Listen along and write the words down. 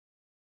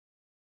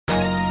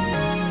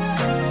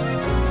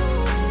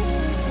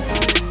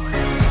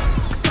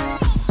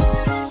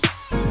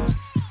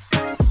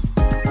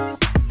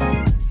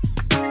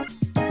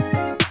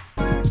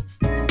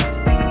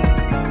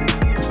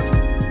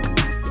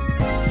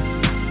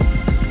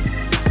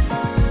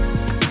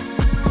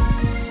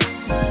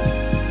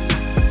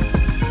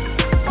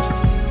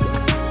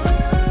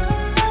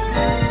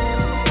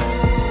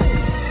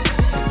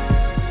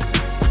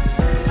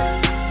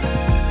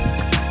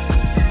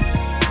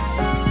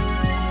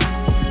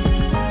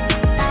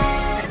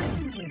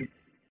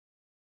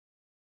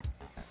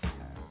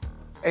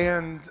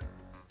And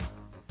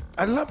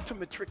I love to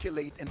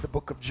matriculate in the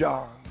book of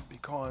John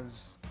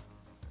because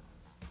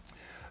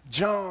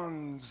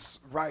John's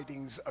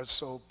writings are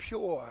so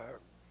pure,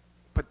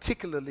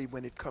 particularly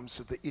when it comes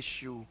to the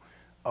issue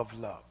of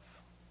love.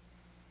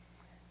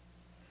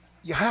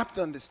 You have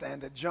to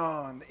understand that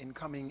John, in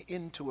coming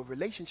into a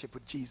relationship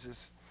with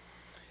Jesus,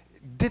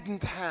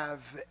 didn't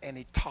have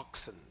any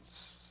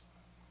toxins,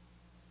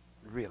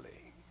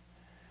 really.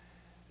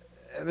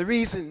 And the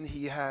reason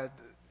he had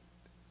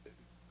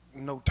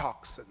no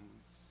toxins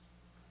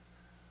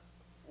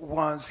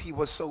was he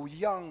was so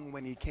young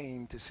when he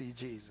came to see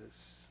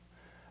Jesus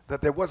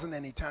that there wasn't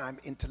any time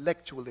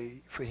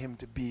intellectually for him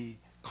to be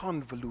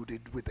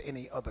convoluted with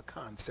any other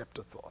concept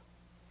or thought.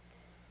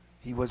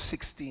 He was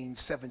 16,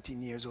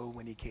 17 years old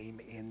when he came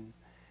in,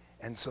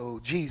 and so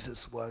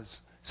Jesus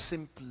was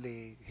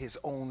simply his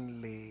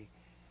only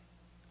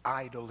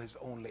idol, his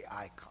only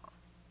icon.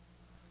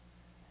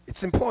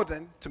 It's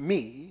important to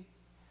me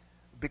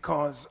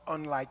because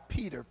unlike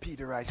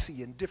Peter I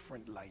see in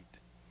different light,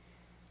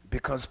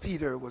 because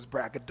Peter was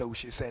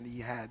braggadocious and he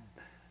had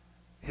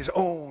his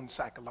own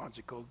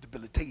psychological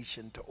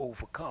debilitation to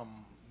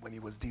overcome when he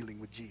was dealing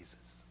with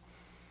Jesus.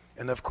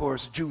 And of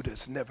course,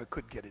 Judas never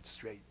could get it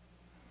straight.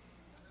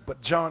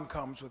 But John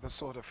comes with a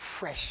sort of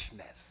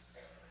freshness.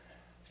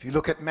 If you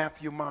look at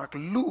Matthew, Mark,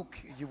 Luke,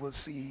 you will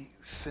see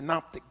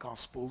synoptic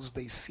gospels,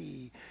 they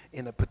see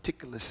in a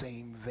particular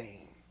same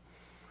vein.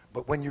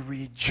 But when you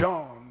read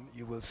John,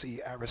 you will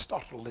see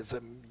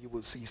Aristotelism, you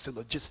will see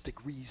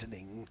syllogistic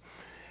reasoning,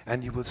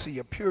 and you will see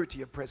a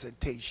purity of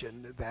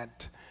presentation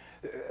that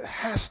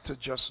has to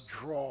just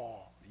draw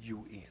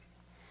you in.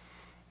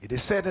 It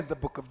is said in the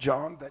book of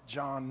John that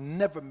John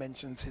never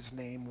mentions his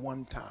name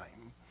one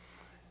time,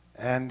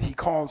 and he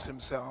calls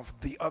himself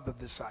the other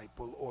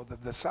disciple, or the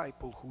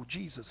disciple who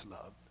Jesus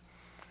loved,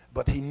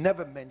 but he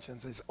never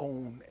mentions his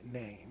own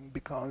name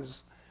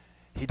because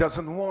he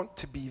doesn't want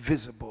to be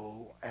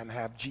visible and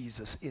have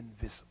Jesus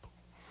invisible.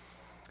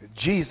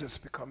 Jesus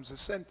becomes the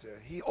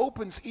center. He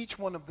opens each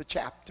one of the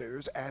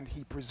chapters and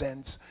he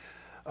presents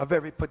a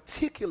very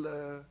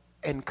particular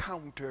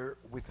encounter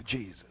with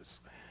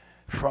Jesus.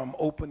 From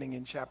opening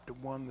in chapter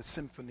 1, the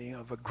symphony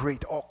of a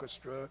great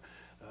orchestra,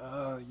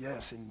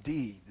 yes,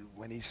 indeed,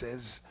 when he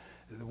says,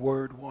 the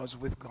Word was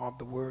with God,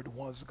 the Word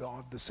was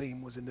God, the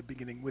same was in the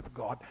beginning with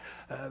God,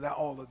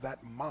 all of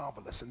that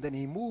marvelous. And then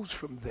he moves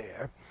from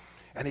there,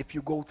 and if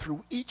you go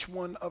through each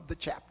one of the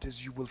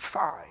chapters, you will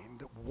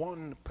find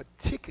one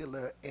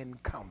particular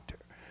encounter,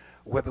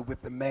 whether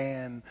with the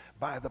man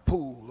by the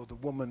pool or the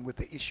woman with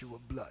the issue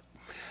of blood.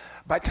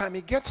 By the time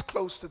he gets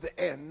close to the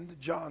end,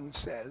 John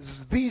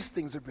says, these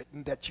things are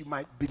written that you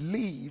might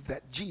believe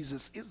that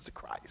Jesus is the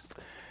Christ,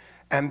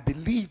 and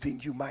believing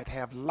you might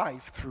have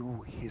life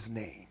through his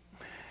name.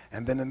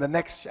 And then in the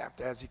next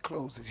chapter, as he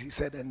closes, he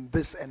said, and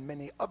this and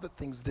many other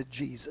things did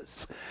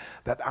Jesus,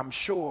 that I'm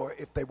sure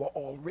if they were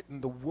all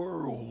written, the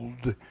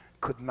world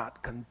could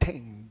not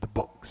contain the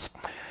books.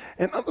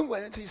 In other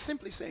words, he's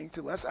simply saying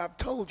to us, I've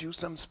told you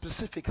some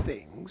specific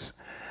things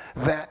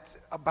that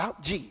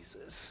about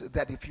Jesus,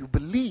 that if you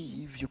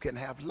believe, you can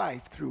have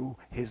life through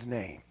his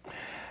name.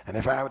 And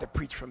if I were to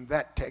preach from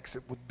that text,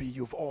 it would be,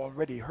 you've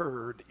already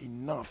heard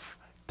enough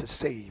to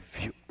save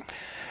you.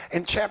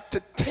 In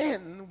chapter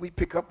 10, we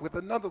pick up with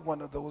another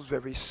one of those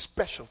very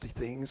specialty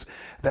things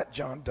that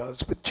John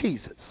does with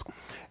Jesus.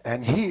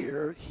 And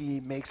here he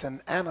makes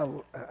an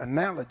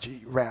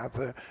analogy,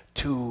 rather,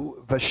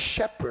 to the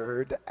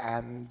shepherd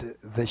and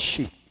the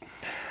sheep.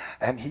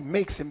 And he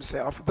makes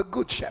himself the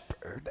good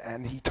shepherd,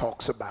 and he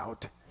talks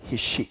about his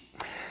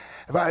sheep.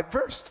 By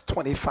verse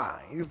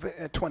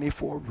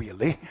 24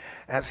 really,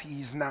 as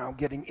he's now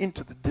getting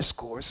into the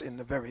discourse in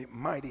a very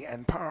mighty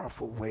and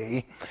powerful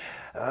way.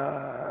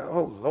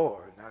 Oh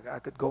Lord, I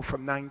could go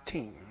from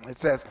 19. It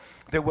says,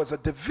 there was a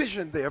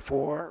division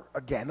therefore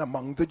again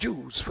among the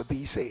Jews for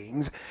these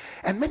sayings,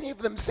 and many of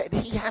them said,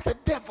 he hath a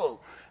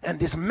devil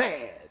and is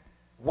mad.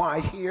 Why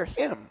hear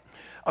him?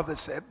 Others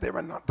said, there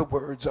are not the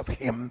words of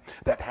him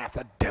that hath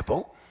a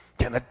devil.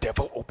 Can a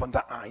devil open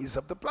the eyes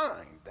of the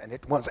blind? And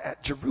it was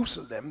at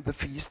Jerusalem, the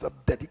feast of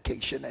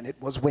dedication, and it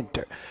was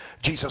winter.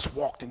 Jesus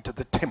walked into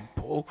the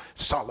temple,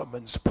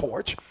 Solomon's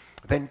porch.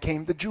 Then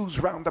came the Jews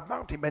round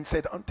about him and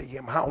said unto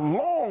him, how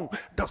long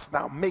dost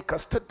thou make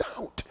us to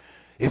doubt?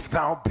 If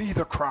thou be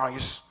the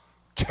Christ,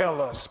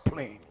 tell us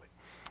plainly.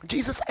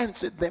 Jesus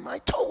answered them, I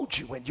told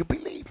you, and you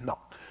believe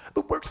not.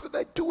 The works that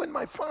I do in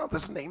my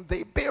Father's name,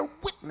 they bear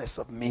witness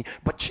of me,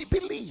 but ye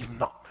believe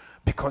not,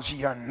 because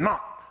ye are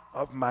not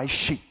of my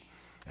sheep.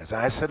 As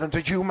I said unto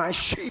you, my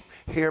sheep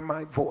hear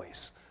my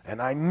voice,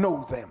 and I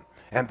know them,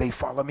 and they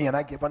follow me, and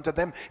I give unto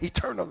them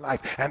eternal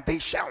life, and they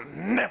shall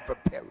never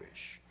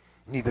perish,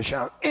 neither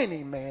shall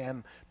any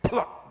man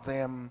pluck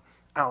them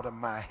out of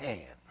my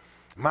hand.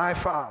 My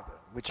Father,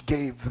 which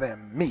gave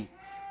them me,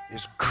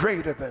 is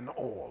greater than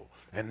all,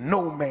 and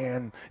no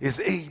man is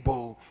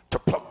able to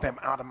pluck them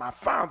out of my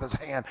Father's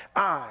hand.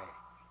 I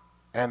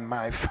and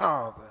my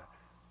Father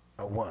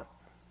are one.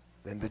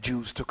 Then the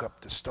Jews took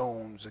up the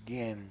stones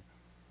again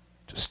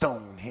to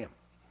stone him.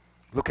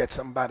 Look at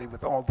somebody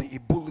with all the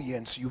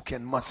ebullience you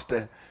can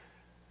muster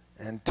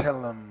and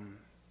tell them,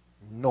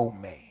 no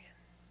man.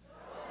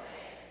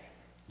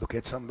 Look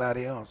at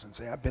somebody else and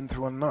say, I've been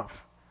through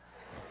enough.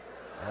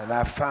 And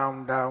I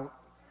found out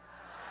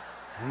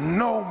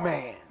no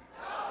man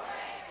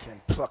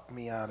can pluck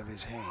me out of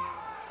his hand.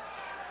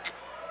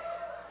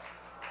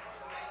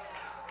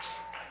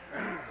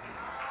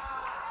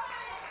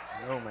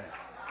 No man.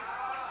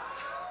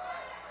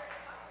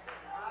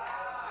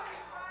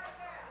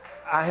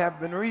 I have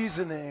been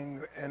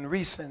reasoning in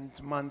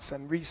recent months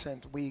and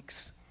recent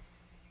weeks,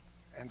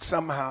 and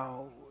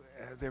somehow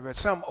there are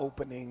some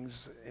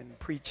openings in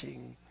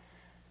preaching,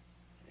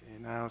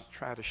 and I'll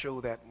try to show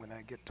that when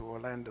I get to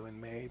Orlando in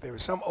May. There are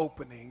some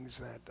openings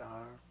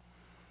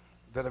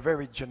that are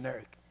very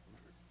generic,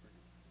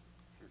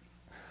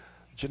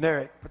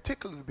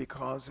 particularly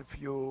because if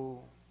you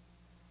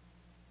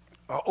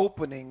are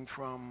opening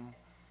from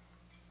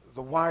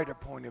the wider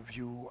point of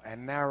view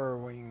and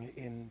narrowing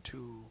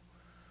into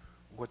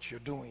what you're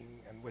doing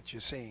and what you're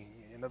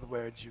saying. In other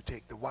words, you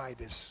take the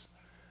widest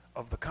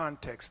of the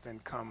context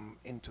and come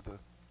into the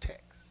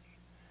text.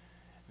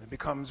 It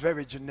becomes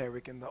very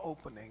generic in the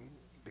opening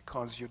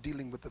because you're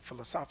dealing with the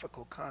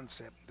philosophical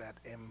concept that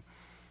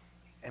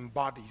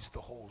embodies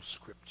the whole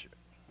scripture.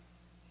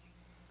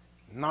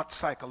 Not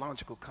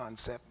psychological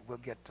concept, we'll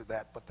get to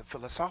that, but the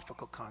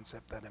philosophical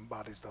concept that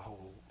embodies the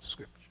whole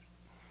scripture.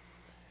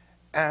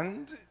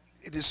 And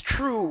it is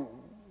true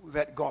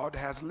that God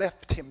has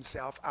left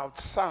himself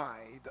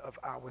outside of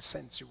our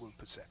sensual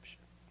perception.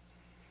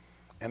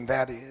 And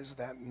that is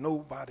that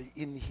nobody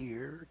in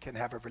here can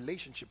have a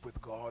relationship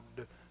with God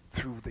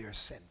through their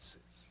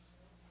senses.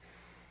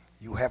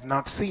 You have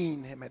not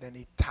seen him at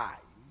any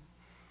time.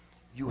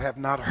 You have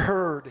not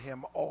heard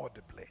him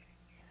audibly.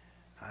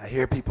 I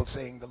hear people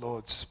saying the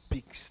Lord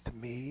speaks to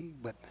me,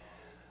 but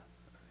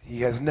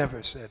he has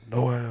never said,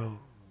 Noel,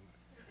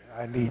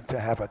 I need to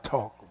have a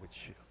talk with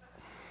you.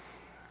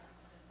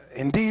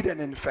 Indeed and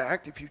in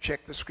fact, if you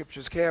check the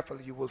scriptures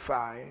carefully, you will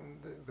find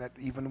that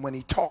even when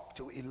he talked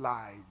to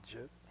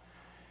Elijah,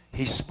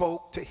 he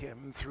spoke to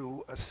him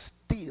through a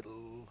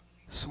still,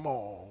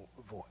 small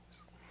voice.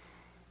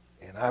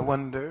 And I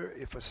wonder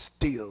if a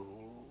still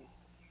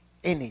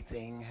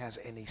anything has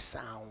any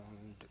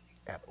sound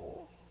at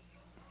all.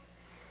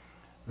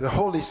 The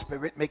Holy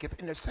Spirit maketh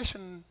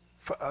intercession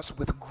for us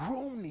with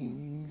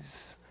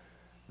groanings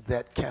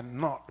that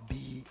cannot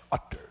be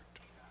uttered.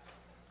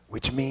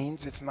 Which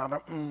means it's not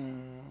a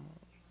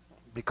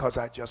because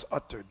I just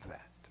uttered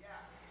that.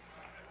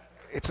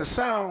 It's a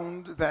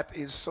sound that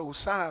is so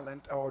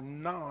silent or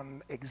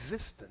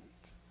non-existent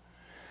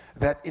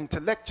that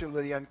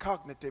intellectually and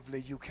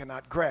cognitively you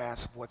cannot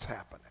grasp what's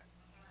happening.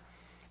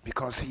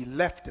 Because he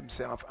left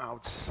himself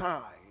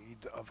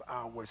outside of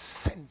our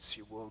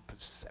sensual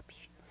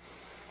perception.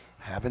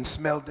 Haven't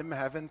smelled him,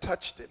 haven't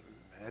touched him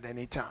at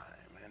any time.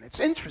 And it's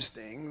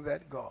interesting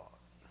that God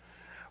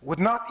would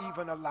not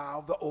even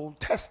allow the Old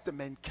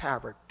Testament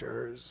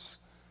characters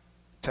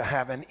to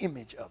have an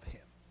image of him.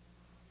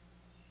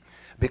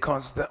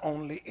 Because the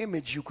only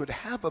image you could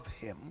have of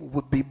him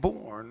would be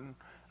born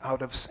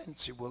out of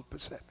sensual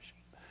perception.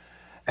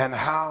 And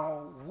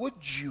how would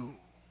you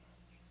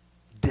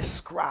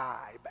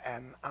describe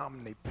an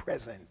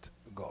omnipresent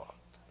God?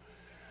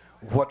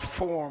 What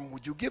form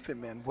would you give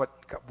him and what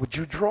would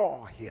you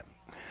draw him?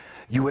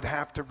 You would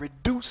have to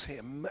reduce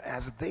him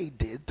as they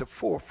did to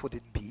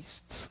four-footed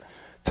beasts,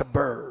 to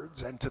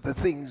birds, and to the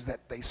things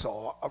that they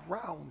saw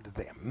around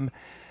them.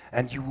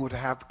 And you would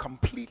have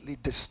completely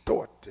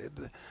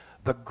distorted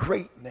the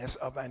greatness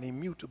of an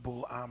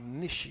immutable,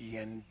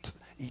 omniscient,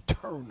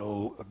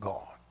 eternal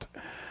God.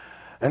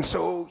 And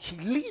so he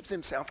leaves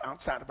himself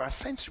outside of our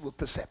sensual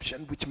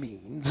perception, which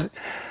means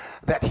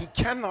that he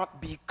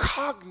cannot be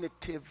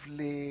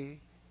cognitively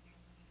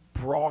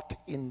brought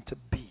into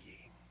being.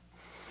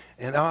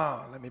 And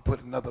let me put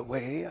it another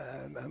way.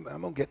 I'm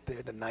going to get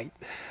there tonight.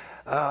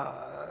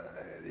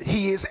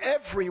 He is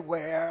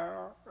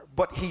everywhere,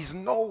 but he's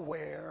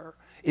nowhere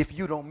if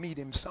you don't meet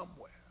him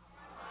somewhere.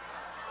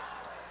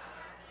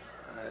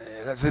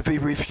 As if he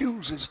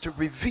refuses to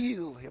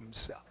reveal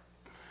himself.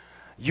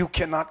 You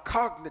cannot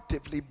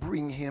cognitively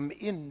bring him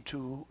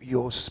into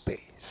your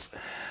space.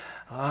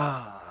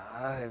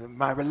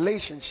 My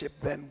relationship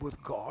then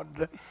with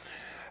God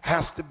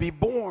has to be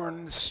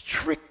born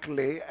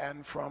strictly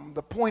and from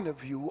the point of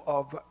view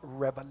of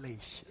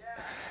revelation.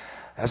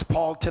 As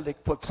Paul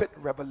Tillich puts it,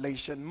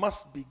 revelation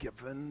must be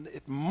given,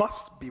 it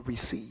must be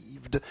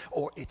received,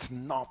 or it's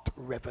not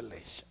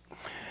revelation.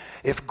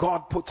 If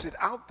God puts it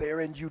out there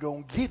and you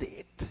don't get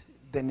it,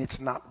 then it's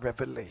not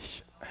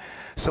revelation.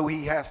 So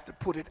he has to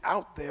put it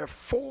out there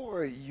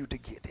for you to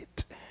get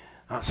it,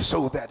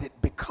 so that it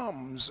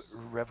becomes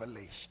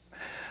revelation.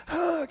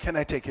 Can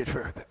I take it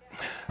further?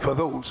 For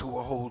those who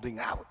are holding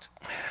out.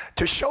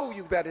 To show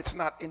you that it's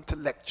not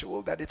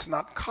intellectual, that it's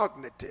not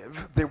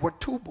cognitive, there were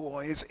two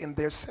boys in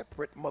their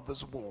separate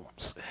mothers'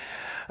 wombs.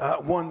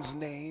 One's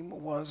name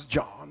was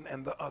John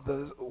and the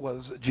other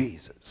was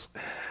Jesus.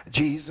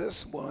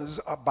 Jesus was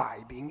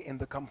abiding in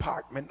the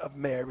compartment of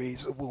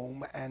Mary's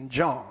womb, and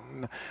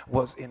John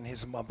was in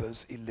his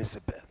mother's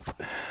Elizabeth.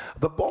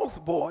 The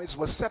both boys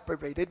were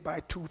separated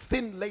by two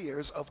thin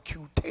layers of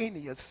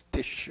cutaneous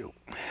tissue,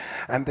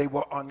 and they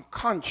were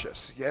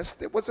unconscious. Yes,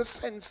 there was a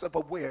sense of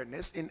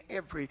awareness in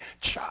every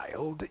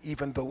child,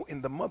 even though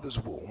in the mother's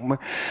womb,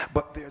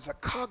 but there's a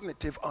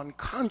cognitive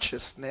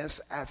unconsciousness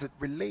as it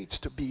relates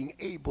to being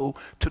able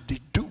to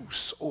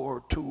deduce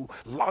or to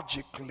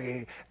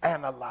logically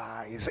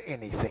analyze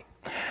anything.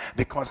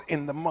 Because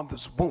in the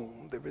mother's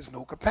womb, there is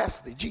no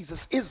capacity.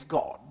 Jesus is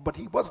God, but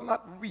he was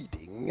not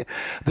reading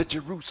the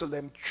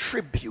Jerusalem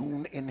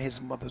Tribune in his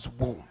mother's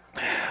womb.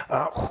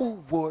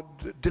 Who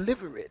would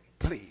deliver it,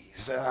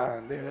 please?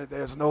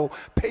 There's no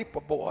paper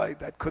boy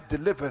that could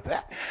deliver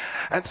that.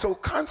 And so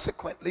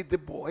consequently, the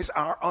boys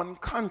are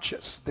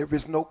unconscious. There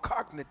is no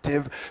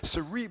cognitive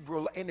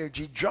cerebral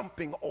energy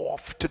jumping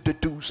off to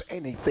deduce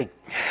anything.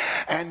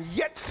 And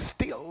yet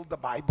still, the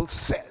Bible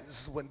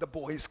says, when the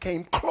boys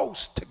came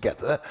close together,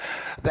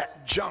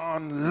 that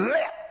John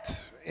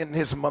leapt in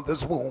his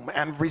mother's womb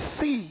and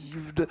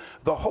received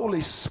the Holy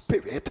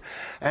Spirit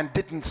and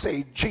didn't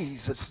say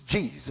Jesus,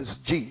 Jesus,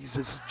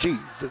 Jesus,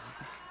 Jesus,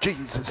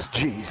 Jesus,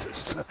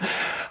 Jesus.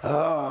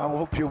 I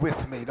hope you're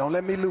with me. Don't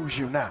let me lose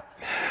you now.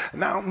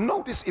 Now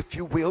notice, if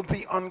you will,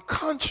 the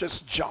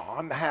unconscious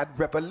John had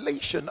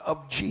revelation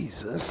of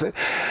Jesus,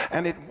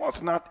 and it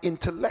was not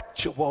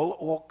intellectual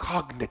or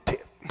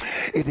cognitive.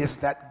 It is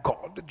that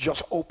God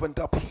just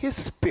opened up his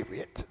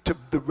spirit to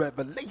the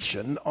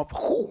revelation of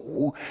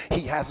who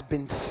he has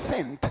been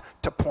sent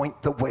to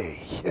point the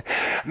way.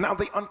 Now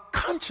the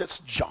unconscious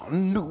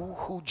John knew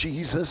who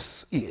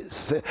Jesus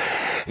is,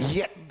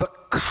 yet the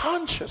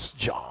conscious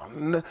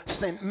John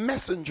sent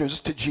messengers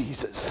to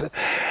Jesus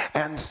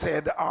and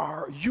said,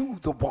 "Are you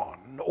the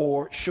one,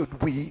 or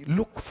should we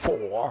look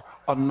for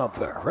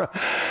another?"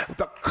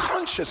 The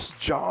conscious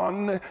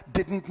John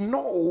didn't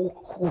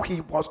know who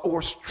he was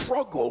or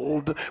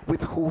struggled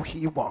with who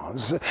he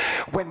was,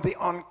 when the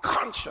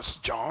unconscious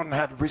John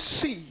had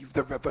received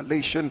the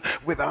revelation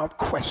without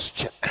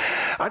question.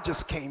 I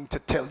just came to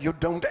tell you,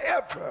 don't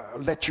ever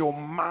let your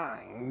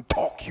mind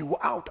talk you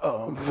out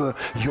of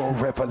your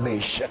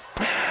revelation.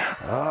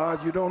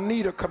 You don't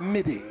need a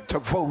committee to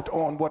vote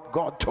on what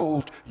God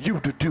told you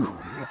to do.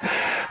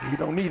 You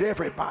don't need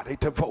everybody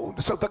to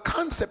vote. So the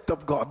concept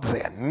of God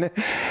then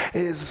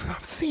is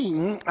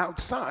seeing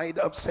outside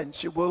of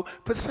sensual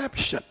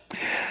perception.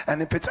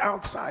 And if it's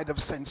outside of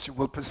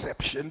sensual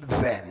perception,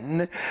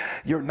 then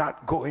you're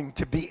not going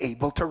to be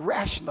able to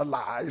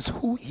rationalize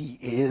who he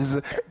is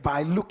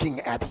by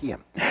looking at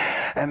him.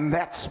 And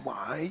that's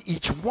why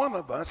each one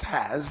of us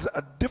has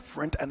a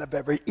different and a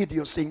very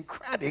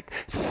idiosyncratic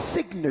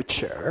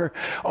signature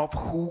of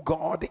who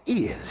God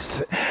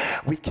is.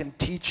 We can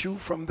teach you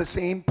from the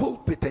same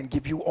pulpit and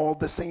give you all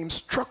the same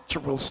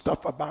structural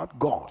stuff about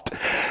God.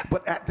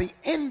 But at the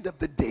end of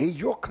the day,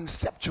 your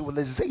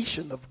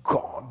conceptualization of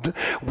God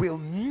will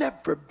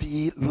never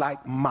be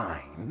like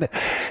mine.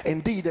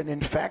 Indeed, and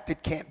in fact,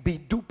 it can't be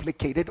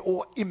duplicated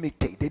or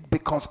imitated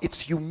because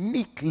it's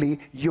uniquely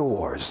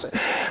yours.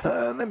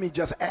 Let me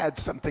just add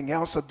something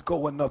else or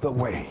go another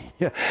way.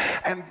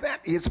 And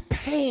that is,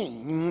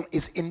 pain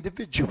is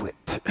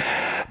individuate.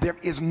 There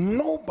is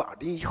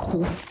nobody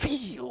who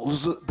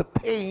feels the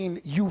pain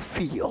you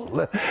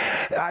feel.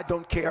 I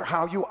don't care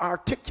how you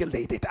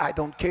articulate it. I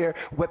don't care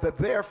whether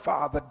their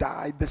father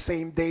died the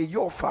same day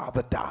your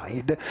father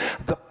died.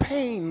 The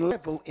pain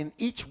level in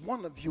each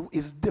one of you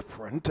is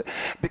different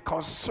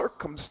because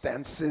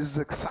circumstances,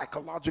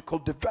 psychological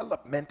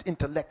development,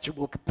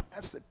 intellectual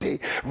capacity,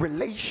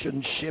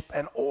 relationship,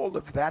 and all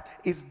of that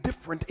is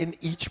different in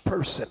each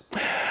person.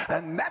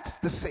 And that's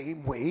the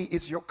same way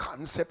is your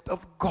concept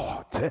of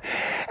God.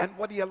 And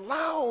what he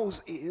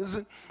allows is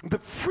the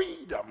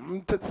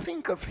freedom to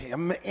think of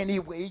him any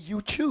way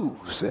you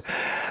choose,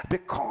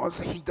 because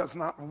he does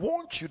not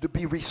want you to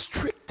be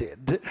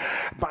restricted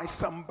by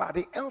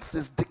somebody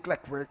else's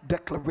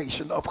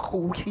declaration of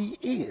who he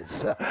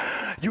is.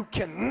 You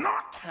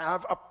cannot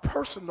have a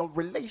personal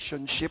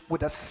relationship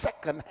with a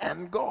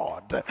second-hand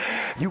God.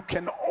 You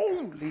can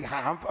only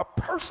have a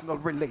personal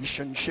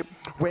relationship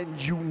when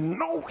you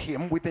know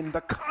him within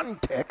the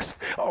context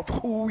of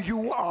who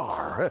you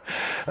are.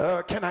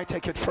 Can I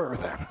take it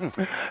further?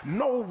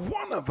 No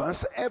one of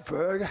us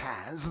ever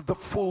has the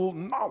full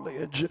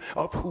knowledge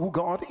of who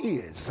God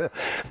is.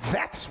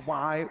 That's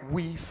why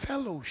we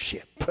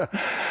fellowship,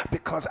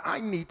 because I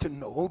need to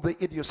know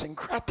the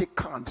idiosyncratic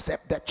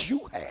concept that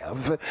you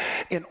have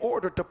in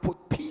order to put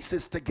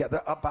pieces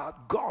together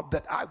about God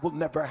that I will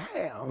never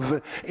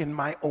have in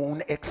my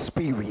own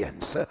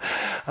experience.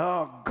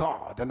 Oh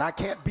God, and I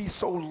can't be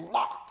so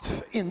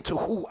locked into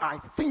who I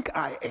think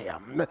I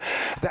am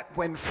that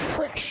when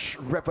fresh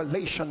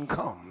revelation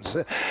comes,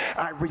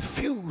 I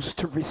refuse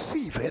to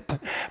receive it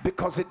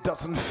because it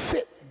doesn't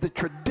fit the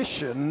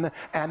tradition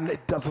and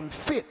it doesn't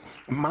fit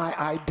my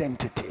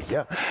identity.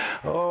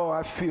 Oh,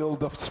 I feel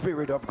the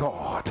Spirit of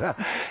God.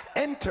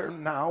 Enter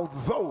now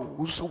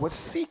those who are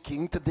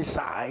seeking to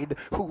decide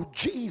who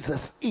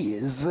Jesus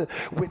is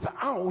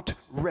without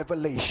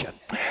revelation.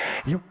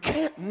 You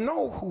can't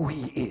know who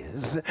he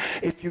is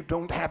if you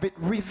don't have it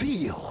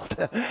revealed,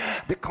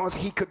 because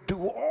he could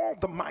do all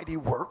the mighty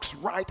works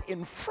right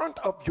in front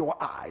of your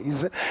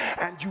eyes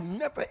and you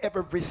never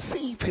ever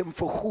receive him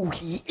for who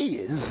he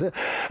is,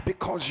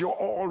 because you're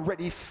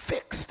already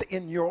fixed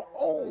in your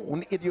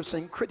own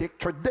idiosyncratic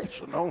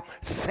traditional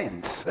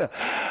sense.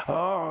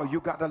 Oh, you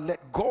got to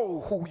let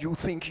go who you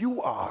think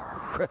you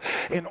are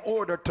in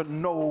order to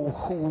know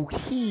who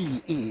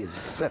he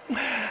is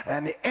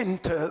and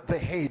enter the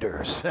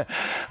haters.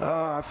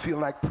 I feel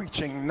like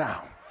preaching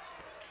now.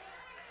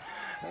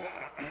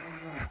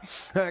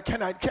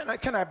 Can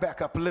I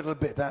back up a little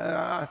bit?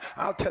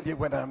 I'll tell you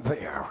when I'm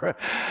there.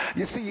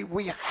 You see,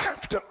 we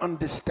have to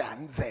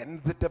understand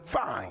then the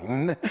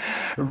divine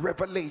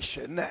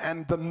revelation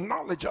and the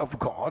knowledge of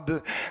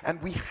God,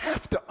 and we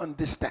have to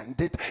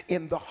understand it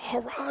in the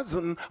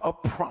horizon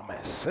of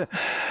promise.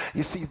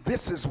 You see,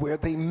 this is where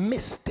they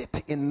missed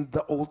it in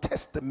the Old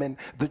Testament,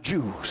 the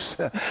Jews,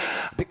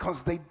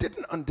 because they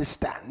didn't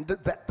understand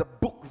that the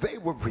book they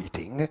were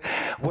reading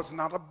was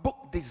not a book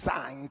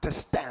designed to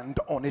stand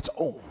on its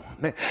own.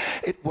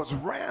 It was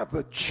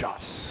rather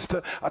just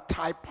a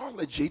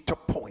typology to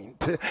point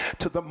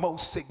to the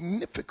most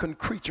significant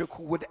creature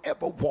who would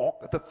ever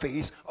walk the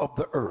face of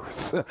the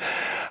earth.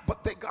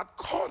 But they got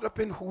caught up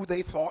in who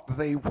they thought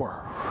they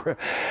were,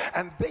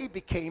 and they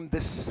became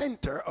the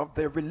center of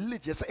their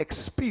religious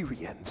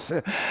experience.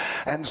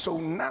 And so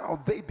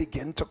now they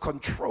begin to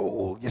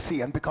control, you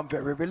see, and become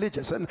very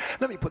religious. And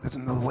let me put this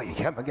another way.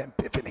 I'm again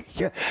epiphany.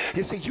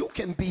 You see, you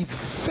can be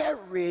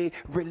very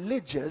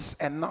religious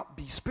and not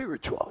be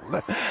spiritual.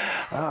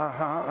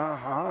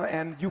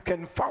 And you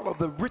can follow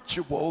the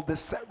ritual, the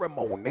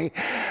ceremony,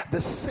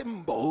 the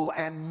symbol,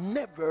 and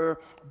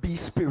never be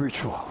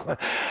spiritual,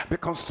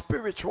 because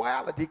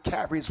spirituality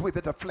carries with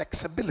it a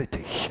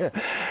flexibility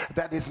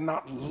that is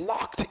not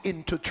locked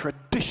into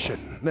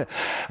tradition,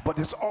 but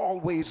is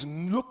always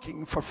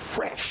looking for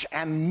fresh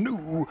and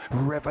new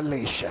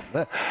revelation.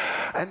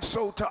 And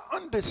so to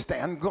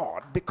understand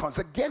God, because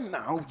again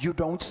now you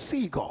don't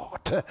see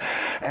God,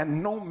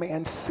 and no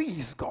man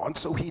sees God,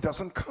 so he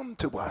doesn't come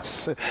to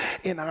us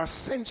in our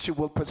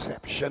sensual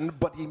perception,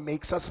 but he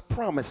makes us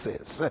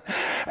promises.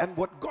 And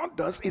what God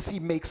does is he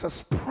makes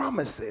us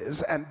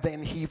promises, and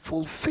then he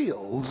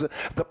fulfills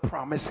the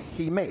promise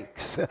he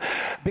makes,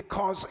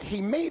 because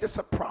he made us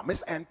a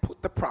promise and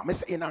put the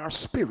promise in our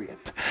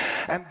spirit,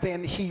 and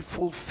then he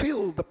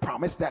fulfilled the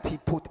promise that he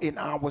put in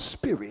our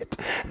spirit.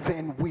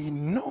 Then we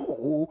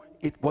know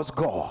it was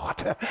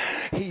God.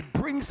 He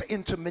brings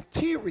into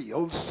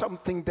material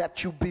something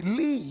that you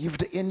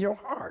believed in your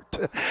heart,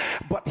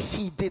 but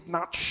he did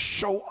not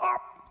show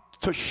up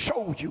to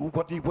show you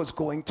what he was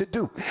going to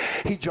do.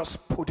 He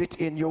just put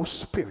it in your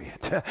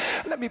spirit.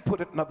 Let me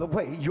put it another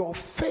way. Your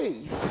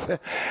faith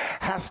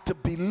has to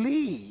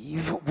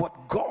believe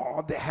what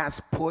God has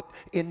put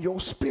in your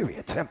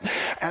spirit.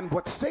 And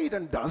what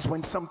Satan does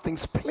when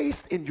something's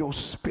placed in your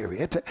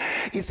spirit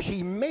is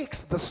he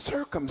makes the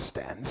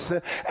circumstance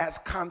as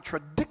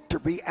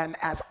contradictory and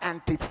as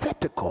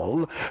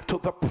antithetical to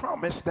the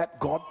promise that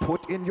God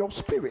put in your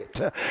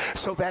spirit,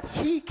 so that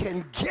he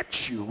can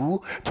get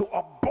you to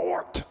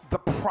abort the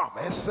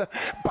promise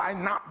by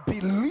not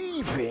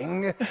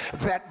believing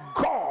that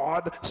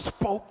God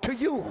spoke to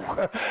you.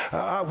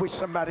 I wish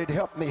somebody'd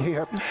help me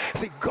here.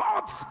 See,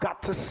 God's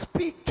got to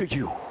speak to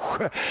you,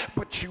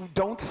 but you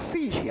don't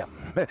see him.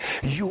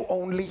 You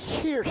only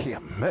hear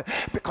him,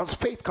 because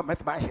faith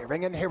cometh by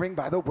hearing, and hearing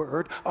by the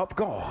word of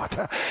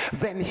God.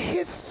 Then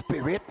his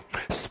spirit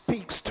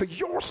speaks to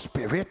your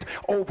spirit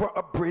over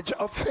a bridge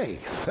of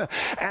faith,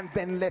 and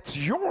then lets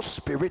your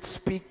spirit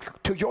speak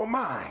to your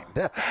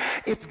mind.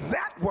 If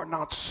that were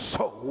not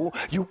so,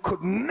 you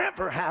could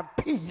never have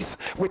peace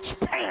which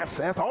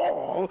passeth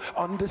all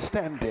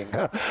understanding,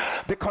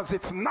 because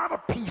it's not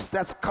a peace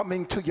that's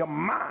coming to your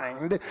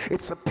mind,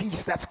 it's a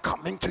peace that's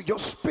coming to your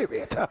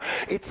spirit.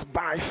 It's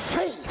by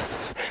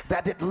faith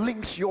that it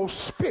links your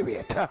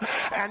spirit,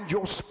 and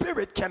your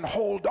spirit can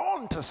hold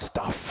on to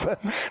stuff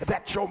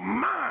that your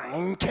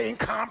mind can't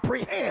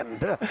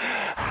comprehend.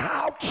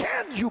 How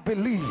can you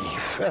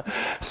believe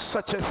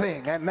such a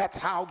thing? And that's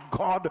how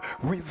God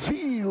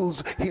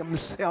reveals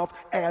himself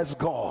as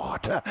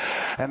God,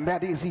 and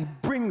that is he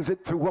brings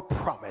it through a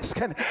promise.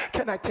 Can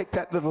I take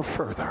that a little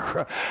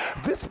further?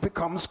 This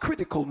becomes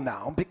critical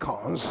now,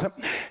 because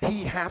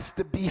he has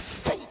to be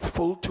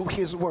faithful to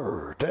his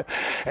word,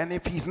 and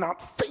if he's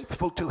not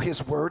faithful to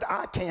his word,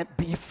 I can't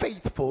be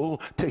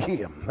faithful to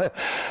him,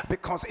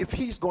 because if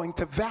he's going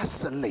to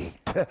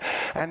vacillate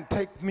and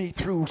take me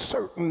through through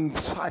certain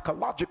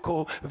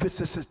psychological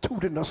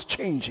vicissitudinous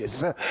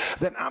changes,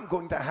 then I'm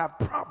going to have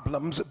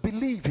problems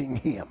believing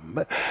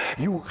him.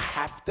 You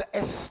have to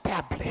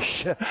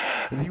establish a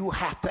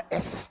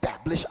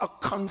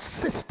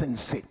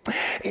consistency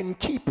in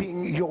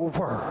keeping your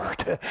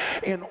word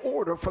in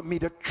order for me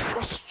to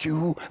trust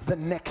you the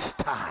next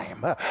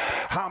time.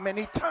 How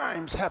many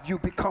times have you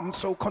become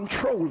so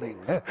controlling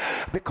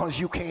because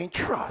you can't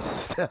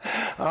trust?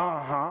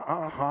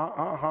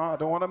 I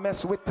don't want to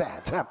mess with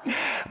that.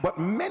 But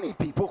many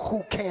people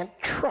who can't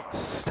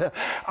trust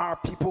are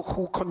people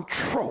who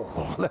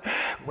control.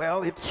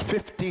 Well, it's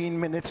 15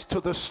 minutes to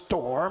the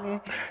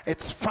store.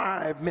 It's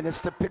 5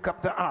 minutes to pick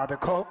up the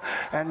article,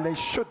 and they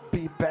should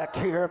be back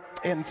here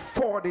in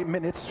 40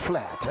 minutes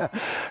flat.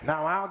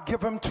 Now, I'll give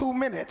them 2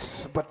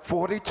 minutes, but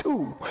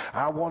 42,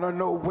 I want to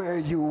know where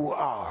you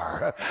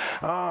are.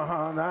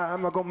 Now,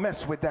 I'm not going to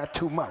mess with that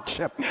too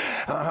much.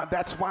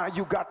 That's why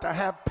you got to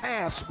have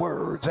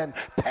passwords and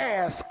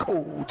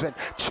passcodes and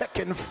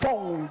checking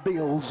phone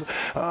bills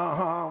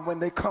when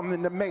they come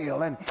in the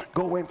mail and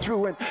going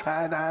through and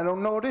I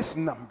don't know this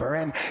number,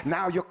 and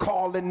now you're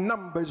calling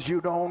numbers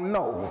you don't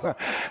know,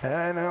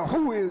 and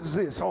who is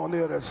this on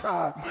the other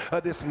side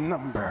of this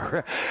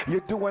number?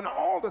 You're doing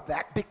all of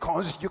that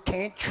because you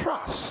can't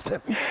trust,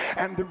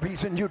 and the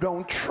reason you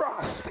don't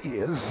trust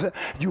is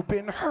you've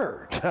been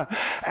hurt,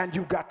 and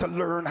you got to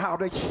learn how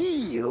to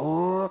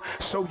heal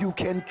so you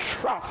can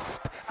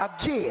trust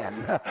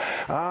again.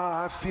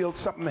 I feel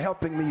something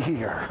helping me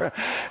here.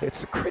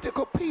 It's a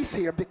critical piece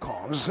here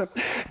because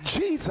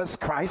Jesus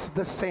Christ,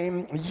 the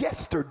same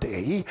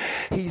yesterday,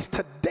 he's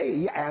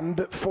today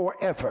and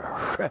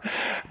forever.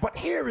 But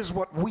here is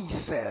what we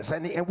says,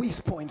 and we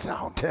points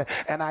out,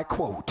 and I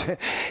quote,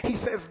 he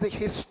says the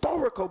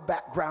historical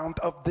background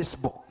of this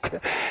book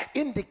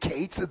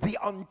indicates the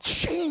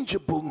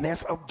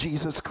unchangeableness of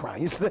Jesus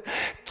Christ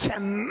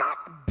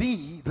cannot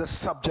be the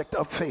subject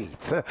of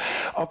faith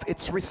of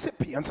its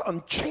recipients.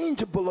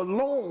 Unchangeable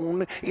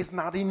alone is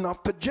not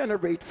enough to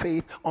generate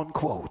faith,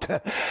 unquote.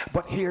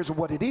 But here's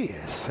what it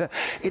is.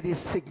 It is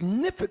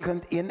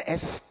significant in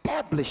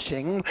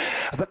establishing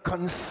the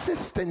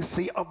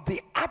consistency of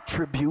the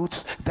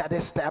attributes that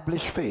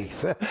establish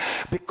faith.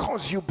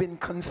 Because you've been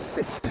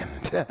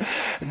consistent,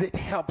 it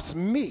helps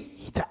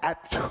me to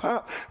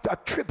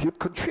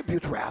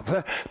contribute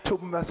rather to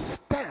the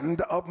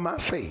stand of my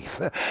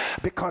faith,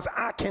 because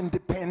I can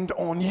depend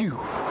on you.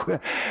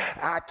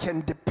 I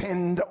can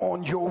depend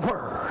on your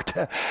word.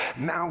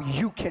 Now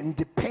you can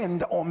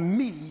depend on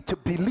me to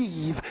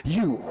believe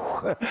you.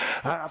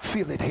 I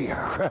feel it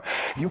here.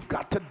 You've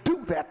got to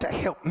do that to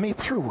help me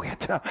through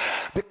it,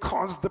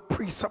 because the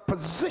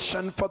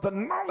presupposition for the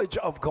knowledge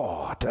of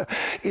God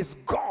is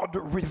God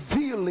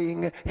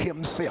revealing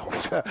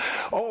himself.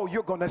 Oh,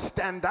 you're going to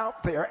stand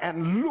out there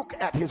and look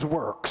at his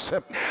works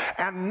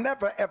and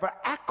never ever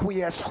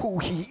acquiesce who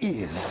he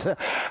is,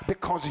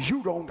 because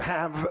you don't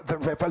have the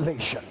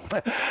revelation.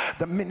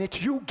 The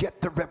minute you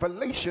get the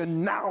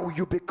revelation, now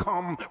you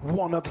become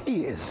one of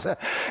his.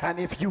 And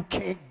if you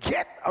can't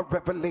get a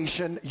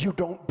revelation, you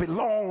don't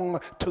belong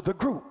to the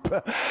group,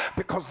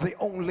 because the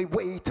only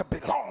way to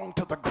belong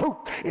to the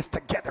group is to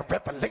get a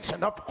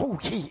revelation of who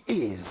he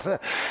is.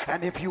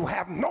 And if you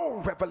have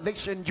no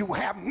revelation, you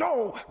have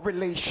no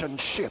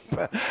relationship.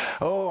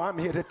 Oh, I'm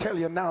here to tell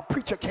you now,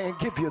 preacher can't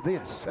give you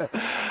this.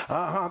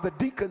 The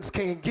deacons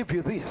can't give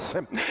you this.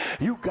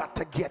 You got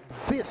to get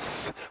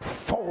this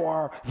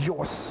for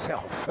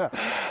yourself.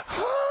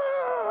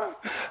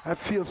 I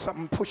feel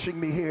something pushing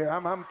me here.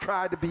 I'm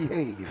trying to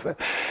behave.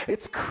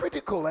 It's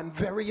critical and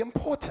very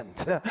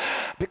important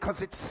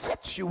because it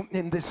sets you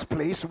in this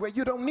place where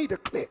you don't need a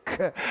clique,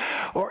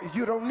 or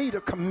you don't need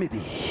a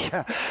committee.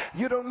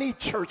 You don't need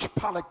church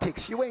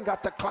politics. You ain't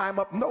got to climb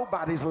up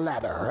nobody's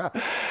ladder.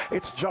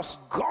 It's just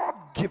God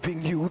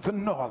giving you the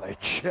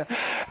knowledge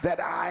that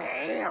I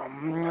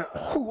am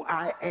who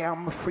I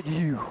am for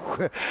you.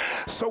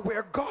 So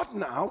where God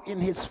now, in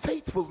his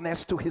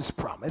faithfulness to his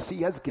promise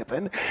he has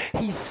given,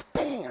 he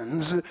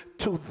stands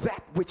to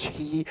that which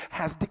he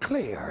has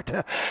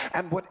declared.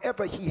 And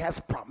whatever he has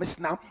promised,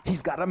 now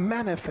he's got to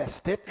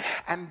manifest it,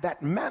 and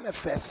that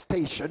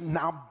manifestation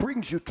now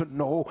brings you to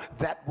know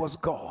that was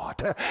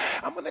God.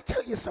 I'm going to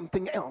tell you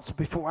something else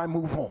before I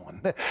move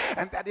on,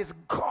 and that is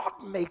God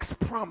makes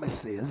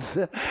promises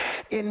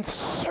in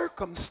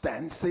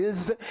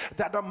circumstances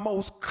that are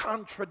most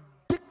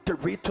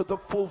contradictory to the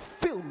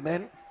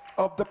fulfillment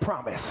of the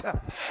promise.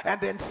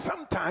 And then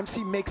sometimes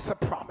he makes a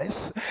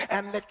promise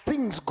and let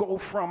things go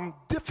from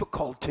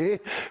difficulty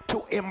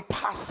to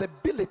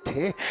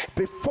impossibility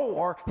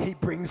before he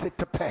brings it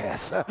to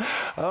pass.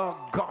 Oh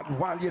God,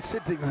 while you're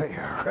sitting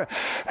there,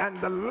 and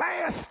the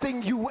last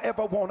thing you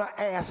ever want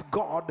to ask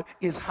God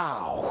is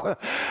how.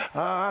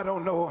 I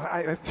don't know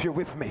if you're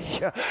with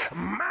me.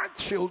 My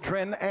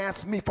children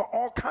asked me for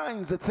all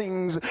kinds of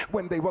things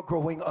when they were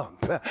growing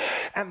up,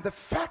 and the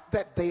fact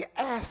that they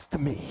asked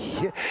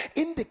me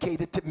indicated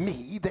to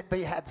me that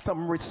they had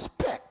some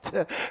respect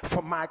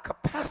for my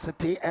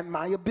capacity and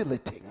my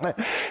ability.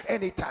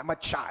 Anytime a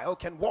child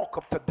can walk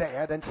up to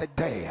dad and say,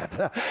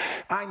 Dad,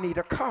 I need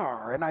a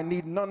car, and I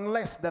need none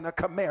less than a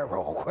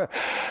Camaro.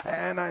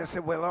 And I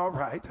said, well, all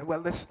right, well,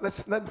 let's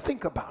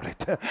think about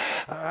it.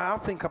 I'll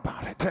think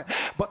about it.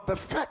 But the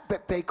fact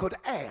that they could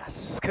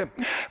ask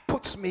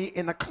puts me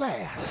in a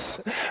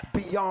class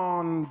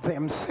beyond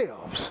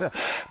themselves,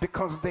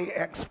 because they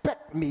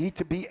expect me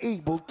to be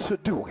able to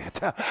do it.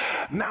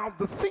 Now,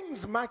 the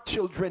things my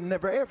children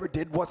never ever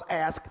did was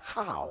ask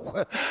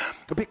how,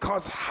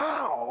 because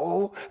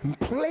how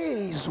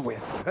plays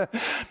with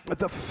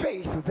the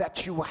faith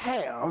that you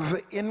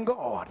have in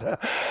God,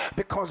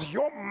 because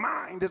your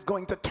mind is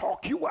going to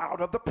talk you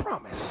out of the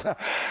promise.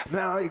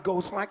 Now it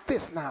goes like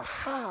this. Now,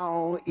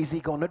 how is he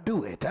going to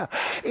do it?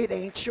 It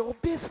ain't your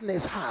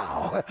business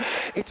how.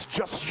 It's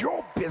just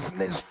your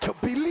business to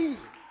believe.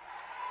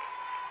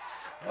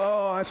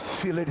 Oh, I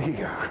feel it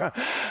here.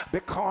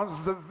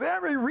 Because the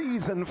very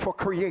reason for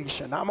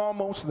creation, I'm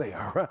almost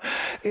there,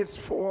 is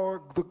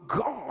for the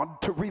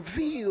God to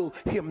reveal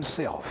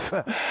himself.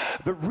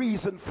 The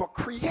reason for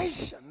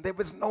creation, there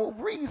was no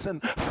reason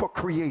for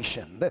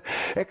creation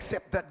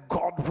except that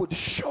God would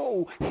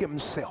show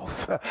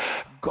himself.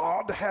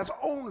 God has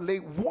only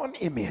one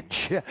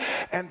image,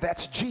 and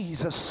that's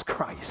Jesus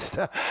Christ.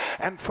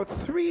 And for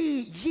 3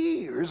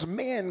 years,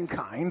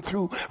 mankind,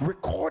 through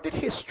recorded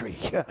history,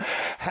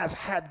 has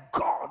had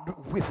God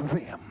with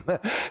them.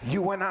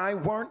 You and I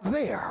weren't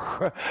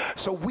there,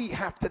 so we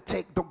have to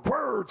take the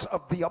words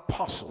of the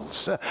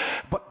apostles.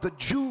 But the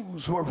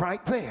Jews were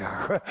right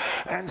there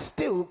and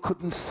still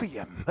couldn't see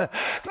him.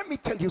 Let me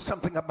tell you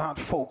something about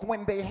folk.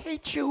 When they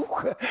hate you,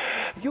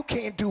 you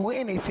can't do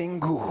anything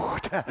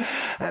good.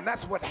 And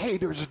that's what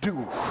haters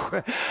do.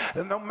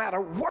 No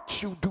matter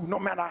what you do, no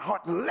matter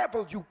what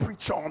level you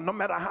preach on, no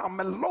matter how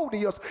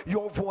melodious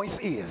your voice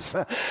is,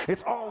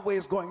 it's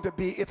always going to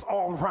be, it's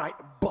all right,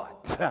 but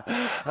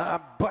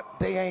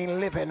they ain't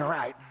living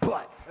right,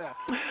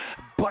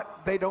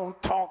 but they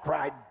don't talk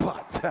right,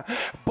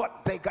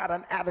 but they got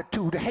an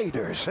attitude,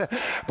 haters.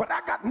 But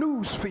I got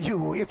news for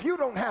you. If you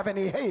don't have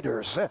any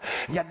haters,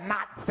 you're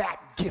not that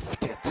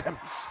gifted.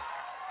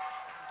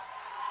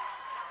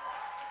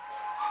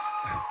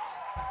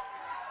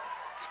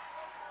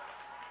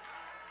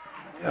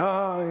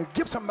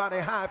 Give somebody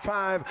a high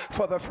five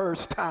for the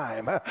first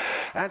time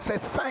and say,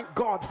 thank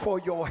God for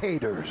your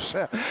haters.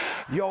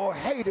 Your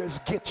haters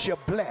get you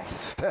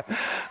blessed.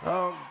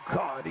 Oh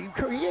God, he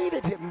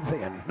created him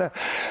then.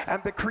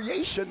 And the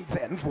creation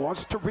then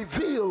was to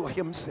reveal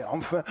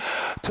himself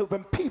to the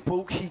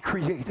people he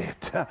created.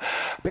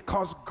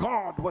 Because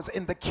God was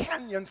in the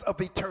canyons of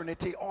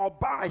eternity all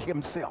by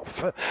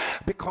himself.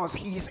 Because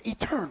he's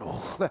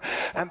eternal.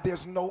 And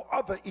there's no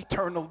other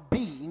eternal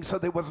being, so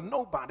there was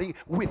nobody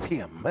with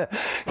him.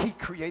 He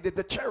created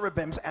the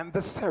cherubims and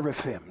the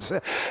seraphims,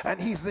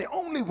 and he's the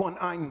only one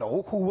I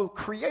know who will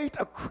create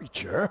a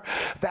creature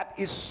that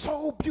is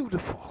so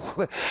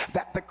beautiful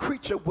that the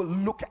creature will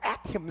look at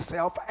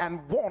himself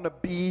and want to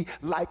be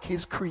like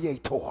his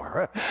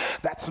creator.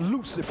 That's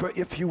Lucifer,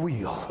 if you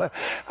will.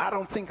 I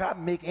don't think I'd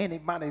make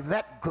anybody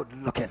that good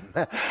looking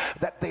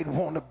that they'd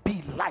want to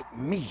be like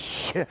me.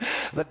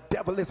 The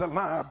devil is a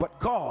liar, but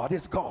God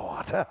is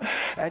God,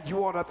 and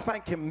you ought to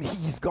thank him.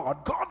 He's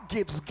God. God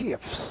gives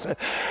gifts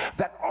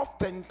that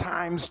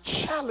oftentimes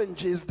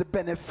challenges the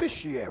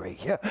beneficiary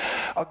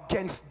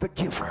against the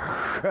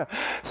giver.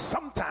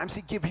 Sometimes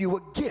he gives you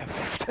a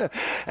gift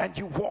and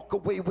you walk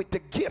away with the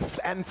gift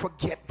and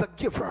forget the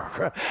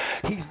giver.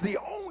 He's the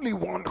only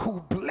one who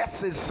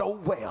blesses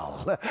so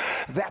well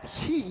that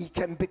he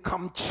can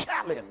become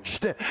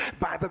challenged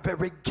by the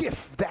very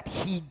gift that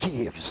he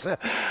gives.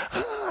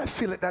 I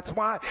feel it. That's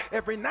why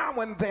every now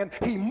and then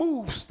he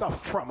moves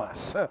stuff from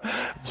us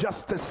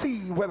just to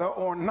see whether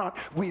or not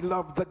we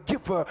love the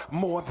giver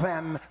more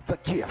than the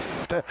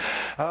gift.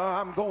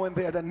 I'm going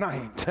there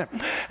tonight.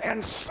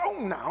 And so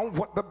now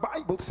what the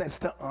Bible says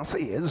to us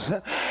is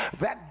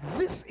that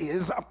this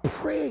is a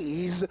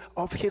praise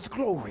of his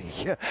glory.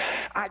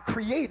 I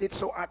created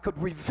so I could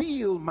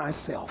reveal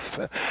myself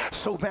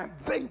so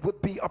that they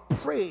would be a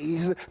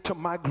praise to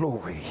my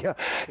glory.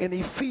 In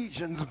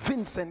Ephesians,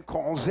 Vincent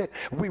calls it,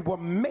 we were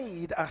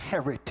made a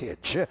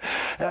heritage.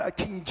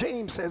 King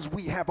James says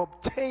we have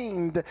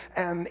obtained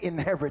an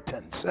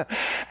inheritance.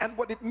 And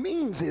what it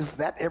means is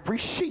that every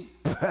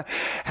sheep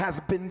has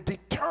been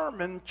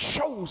determined,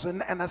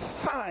 chosen, and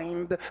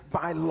assigned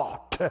by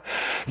lot.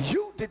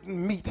 You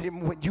didn't meet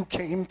him when you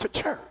came to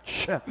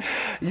church.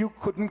 You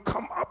couldn't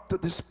come up to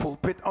this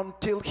pulpit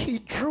until he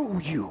drew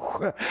you,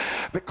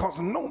 because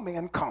no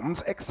man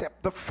comes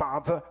except the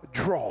Father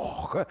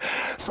draw.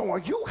 So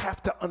you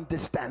have to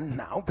understand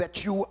now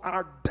that you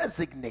are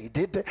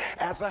designated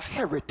as a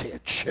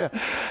heritage.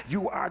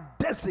 You are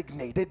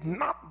designated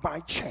not by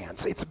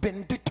chance. It's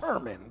been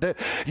determined.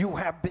 You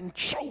have been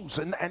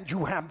chosen and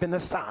you have been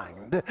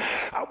assigned.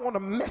 I want to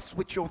mess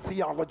with your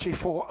theology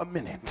for a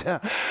minute.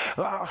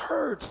 I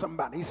heard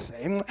somebody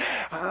saying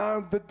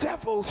the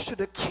devil should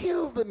have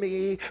killed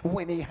me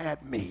when he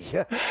had me.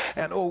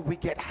 And oh, we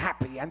get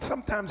happy. And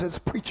sometimes as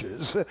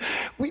preachers,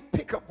 we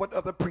pick up what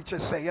other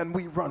preachers say and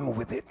we run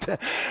with it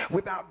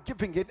without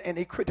giving it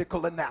any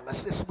critical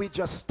analysis. We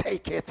just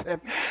take it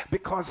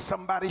because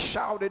somebody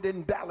shouted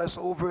in Dallas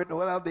over it.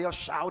 Well, they'll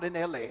shout in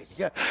LA.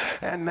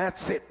 And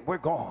that's it. We're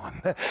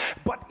gone.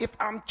 But if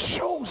I'm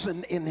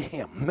chosen in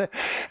him,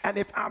 and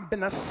if I've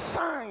been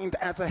assigned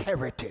as a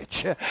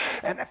heritage,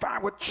 and if I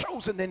were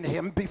chosen in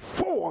him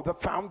before the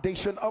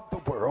foundation of the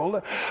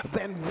world,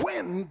 then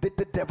when did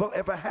the devil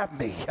ever have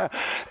me?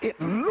 It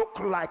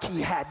looked like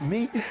he had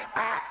me.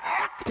 I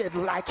acted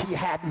like he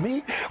had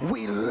me.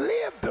 We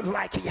lived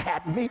like he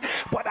had me.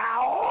 But I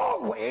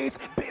always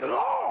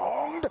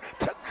belonged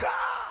to God.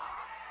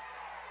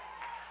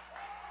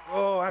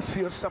 Oh, I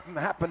feel something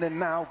happening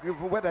now.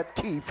 Where that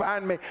key?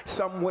 Find me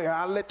somewhere.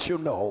 I'll let you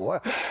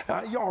know.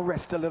 Y'all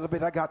rest a little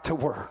bit. I got to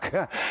work.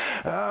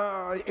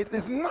 It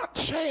is not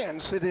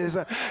chance. It is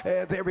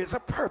there is a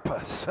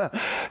purpose.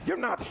 You're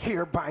not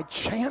here by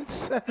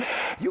chance.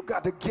 You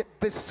got to get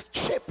this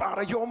chip out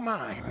of your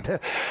mind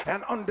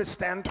and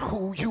understand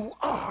who you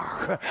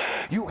are.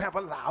 You have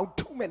allowed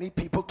too many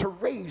people to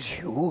raise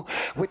you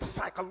with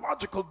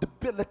psychological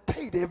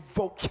debilitative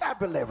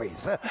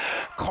vocabularies.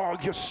 Call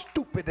you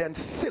stupid and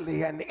silly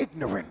and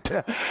ignorant.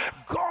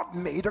 God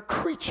made a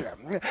creature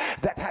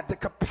that had the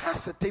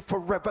capacity for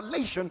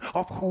revelation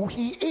of who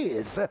he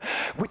is,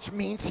 which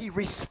means he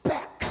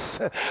respects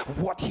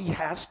what he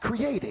has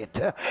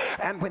created.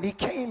 And when he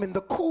came in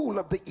the cool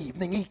of the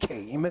evening, he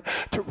came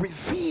to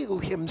reveal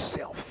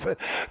himself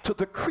to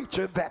the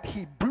creature that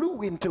he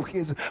blew into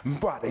his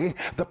body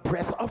the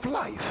breath of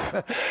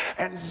life.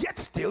 And yet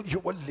still you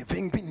were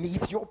living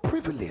beneath your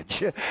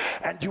privilege,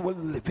 and you were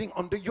living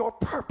under your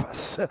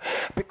purpose,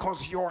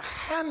 because your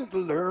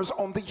handlers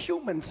on the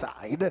human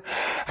side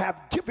have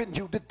given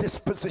you the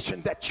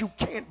disposition that you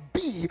can't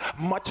be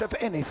much of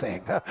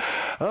anything.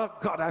 Oh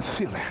God, I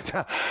feel it.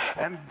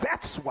 And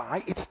that's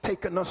why it's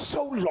taken us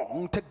so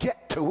long to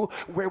get to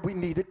where we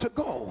needed to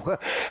go,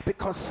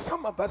 because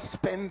some of us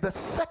spend the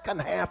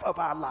second half of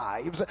our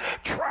lives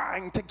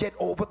trying to get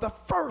over the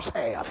first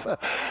half.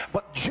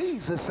 But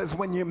Jesus says,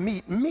 when you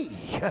meet me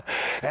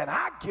and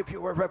I give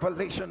you a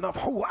revelation of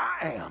who I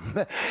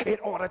am, it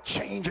ought to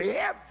change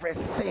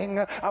everything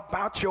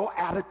about your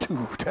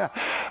attitude.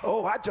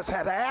 Oh, I just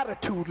had an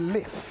attitude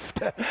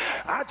lift.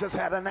 I just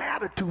had an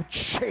attitude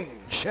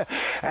change.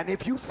 And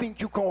if you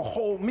think you can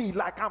hold me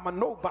like I'm a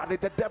nobody,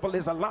 the devil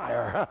is a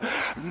liar.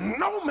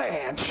 No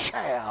man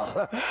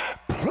shall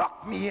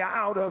pluck me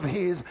out of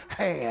his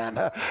hand.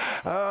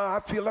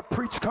 I feel a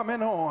preach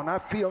coming on. I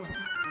feel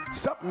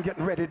something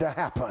getting ready to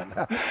happen.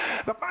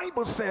 The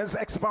Bible says,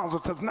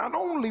 expositors, not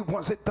only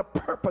was it the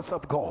purpose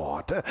of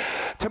God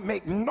to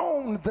make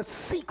known the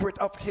secret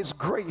of his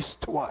grace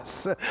to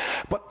us,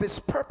 but this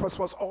purpose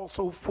was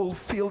also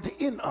fulfilled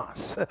in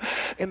us,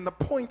 in the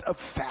point of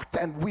fact,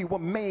 and we were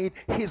made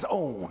his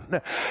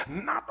own.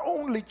 Not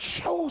only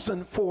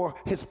chosen for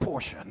his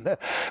portion,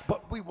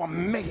 but we were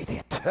made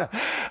it.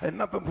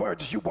 In other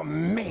words, you were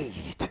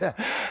made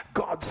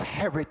God's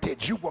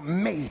heritage. You were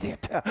made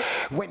it.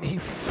 When he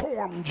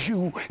formed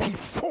you, he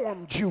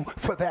formed you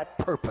for that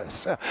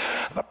purpose.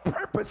 The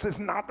purpose is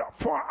not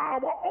for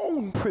our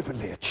own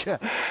privilege.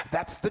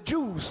 That's the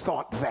Jews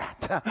thought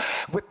that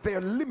with their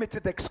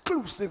limited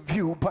exclusive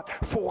view, but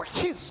for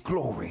his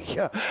glory.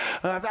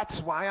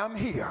 That's why I'm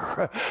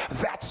here.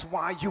 That's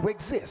why you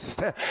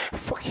exist,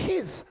 for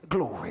his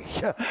glory.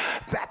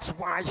 That's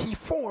why he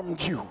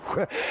formed you,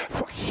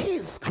 for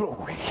his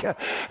glory.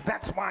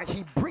 That's why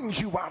he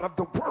brings you out of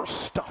the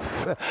worst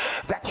stuff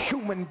that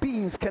human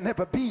beings can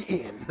ever be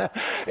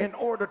in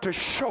order to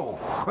show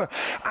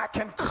I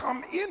can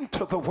come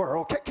into the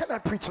world. Can I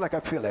preach like I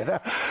feel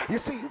it? You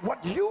see,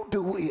 what you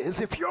do is,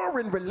 if you're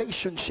in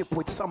relationship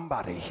with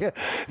somebody,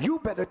 you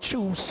better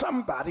choose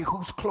somebody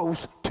who's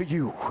close to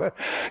you.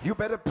 You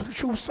better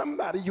choose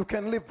somebody you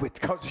can live with,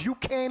 because you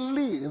can't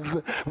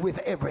live with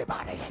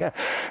everybody.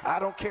 I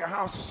don't care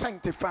how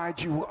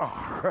sanctified you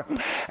are,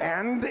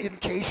 and in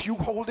case you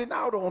holding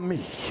out on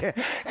me,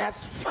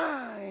 as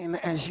fine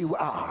as you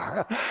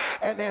are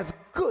and as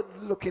good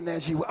looking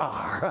as you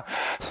are,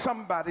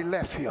 somebody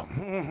left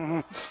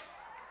you.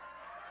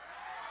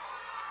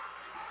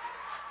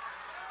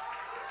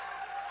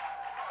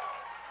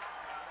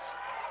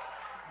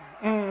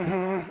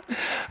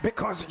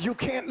 Because you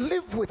can't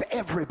live with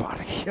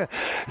everybody.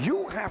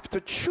 You have to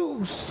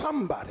choose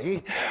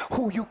somebody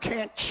who you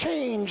can't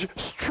change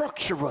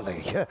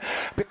structurally,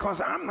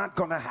 because I'm not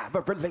going to have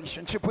a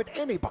relationship with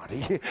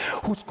anybody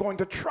who's going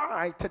to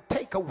try to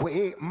take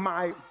away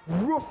my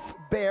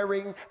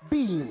roof-bearing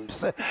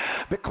beams,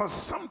 because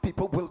some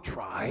people will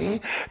try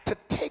to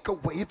take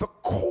away the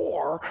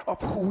core of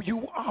who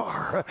you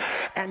are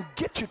and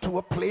get you to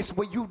a place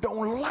where you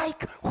don't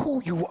like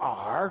who you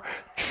are,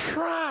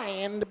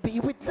 trying to be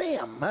with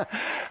them.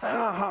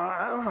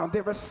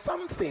 There are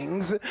some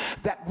things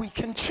that we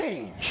can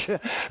change.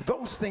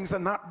 Those things are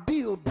not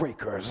deal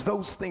breakers.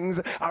 Those things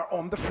are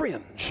on the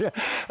fringe.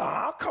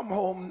 I'll come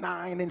home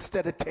 9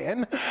 instead of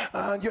 10.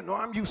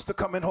 I'm used to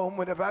coming home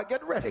whenever I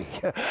get ready.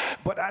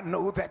 But I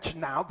know that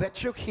now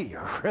that you're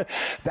here,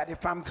 that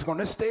if I'm going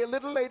to stay a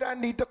little later, I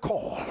need to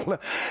call.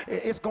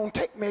 It's going to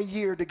take me a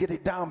year to get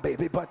it down,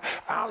 baby, but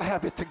I'll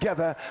have it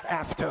together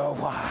after a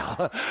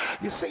while.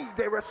 You see,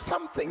 there are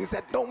some things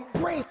that don't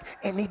break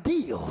any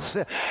deals,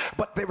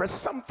 but there are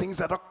some things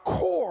that are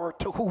core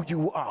to who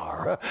you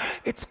are.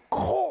 It's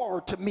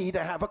core to me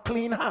to have a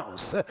clean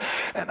house,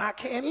 and I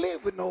can't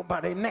live with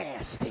nobody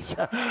nasty.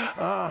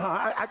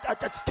 I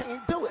just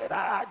can't do it.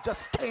 I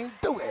just can't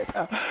do it.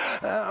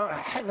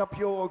 Hang up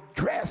your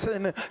dress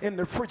in the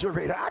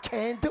refrigerator. I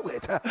can't do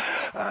it.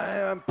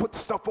 Put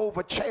stuff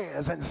over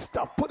chairs and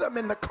stuff. Put them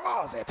in the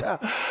closet.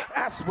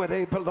 That's where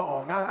they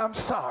belong. I'm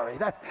sorry.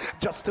 That's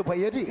just the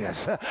way it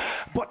is.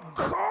 But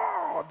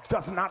God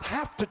does not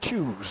have to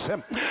choose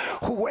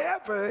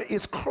whoever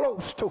is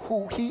close to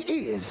who he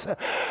is,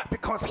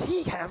 because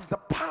he has the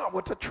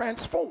power to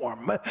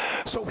transform.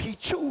 So he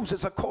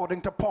chooses,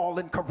 according to Paul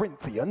in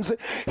Corinthians,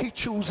 he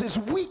chooses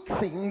weak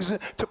things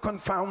to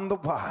confound the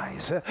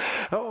wise.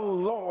 Oh,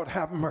 Lord,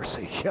 have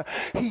mercy.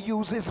 He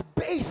uses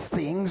base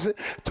things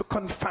to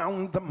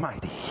confound the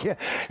mighty.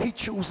 He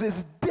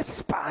chooses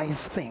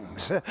despised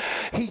things.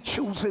 He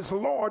chooses,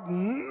 Lord,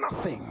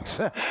 nothings.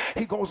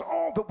 He goes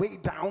all the way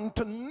down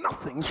to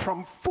nothings,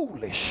 from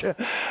foolish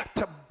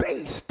to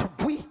base to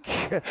weak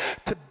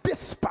to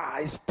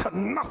despised to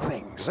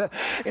nothings.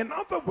 In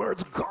other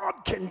words, God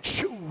can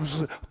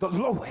choose the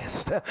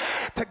lowest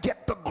to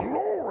get the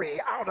glory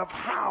out of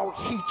how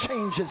he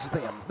changes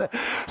them,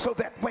 so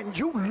that when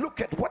you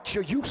look at what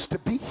you used to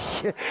be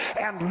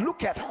and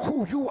look at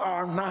who you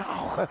are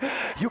now,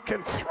 you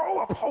can throw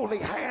up holy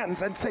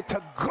hands and say,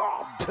 to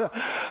God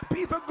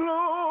be the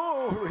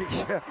glory.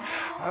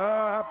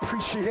 I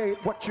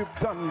appreciate what you've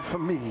done for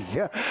me.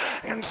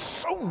 And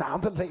so now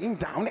the laying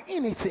down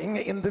anything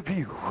in the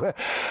view.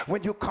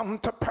 When you come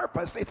to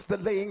purpose, it's the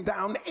laying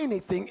down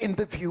anything in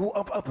the view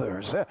of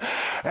others.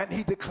 And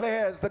he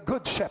declares, the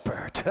good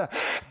shepherd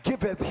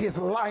giveth his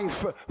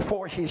life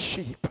for his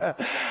sheep.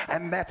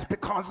 And that's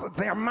because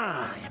they're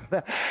mine.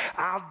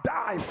 I'll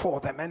die for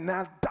them, and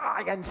I'll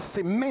die and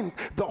cement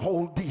the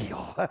whole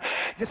deal.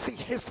 You see,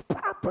 his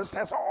purpose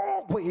has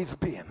always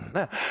been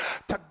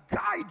to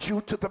guide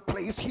you to the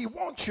place he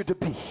wants you to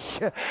be.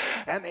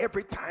 And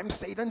every time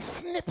Satan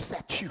snips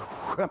at you,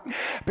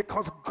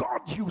 because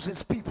God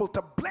uses people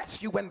to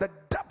bless you and the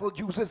devil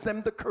uses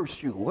them to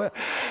curse you,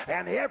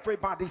 and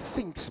everybody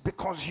thinks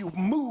because you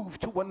move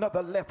to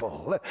another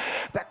level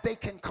that they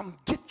can come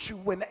get you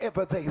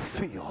whenever they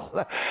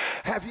feel.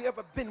 Have you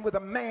ever been with a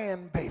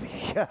man, baby,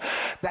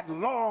 that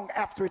long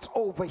after it's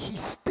over he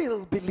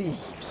still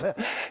believes,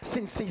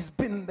 since he's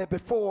been there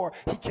before,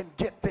 he can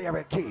get there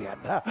again?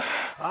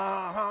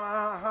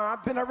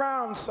 I've been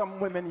around some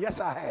women, yes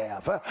I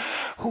have,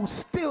 who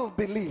still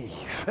believe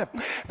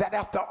that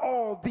after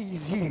all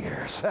these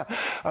years,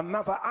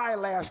 another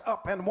eyelash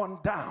up and one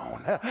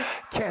down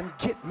can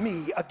get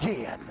me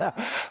again.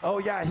 Oh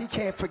yeah, he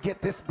can't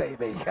forget this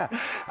baby.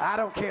 I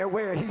don't care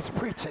where he's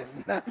preaching.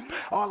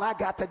 All I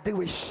got to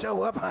do is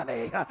show up,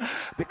 honey,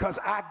 because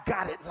I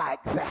got it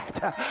like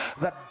that.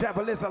 The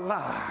devil is a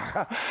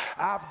liar.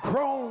 I've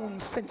grown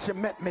since you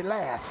met me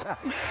last.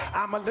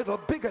 I'm a little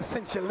bigger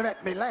since you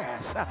met me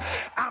last.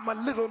 I'm a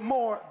little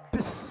more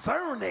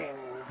discerning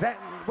than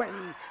when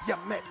you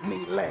met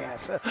me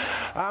last.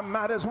 I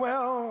might as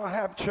well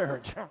have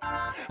church.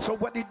 So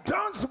what he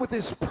does with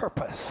his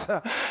purpose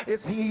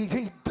is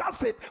he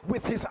does it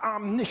with his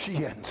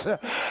omniscience,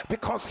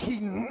 because he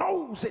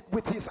knows it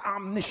with his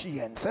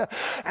omniscience,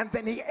 and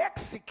then he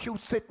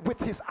executes it with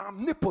his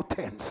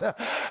omnipotence,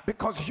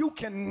 because you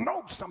can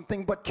know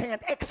something but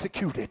can't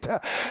execute it,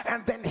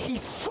 and then he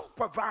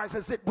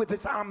supervises it with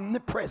his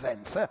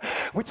omnipresence,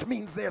 which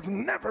means there's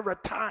never a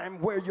time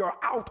where you're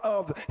out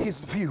of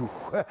his view.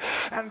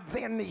 And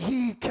then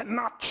he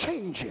cannot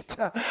change it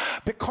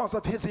because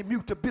of his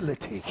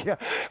immutability,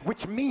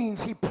 which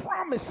means he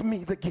promised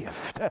me the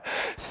gift,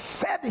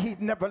 said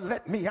he'd never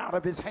let me out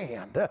of his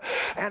hand,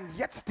 and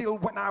yet still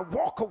when I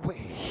walk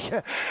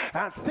away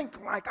I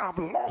think like I've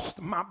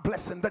lost my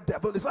blessing. The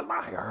devil is a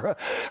liar,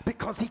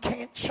 because he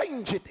can't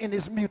change it in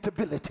his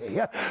mutability.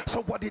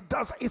 So what he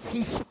does is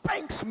he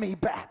spanks me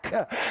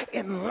back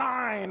in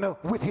line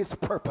with his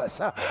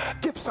purpose.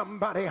 Give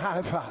somebody a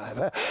high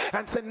five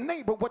and say,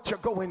 neighbor, what you're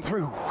going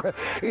through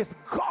is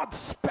God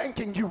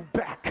spanking you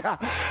back.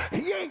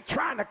 He ain't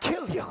trying to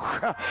kill you.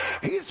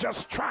 He's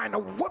just trying to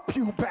whoop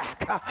you back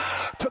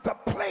to the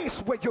place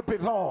where you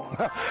belong,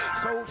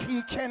 so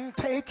he can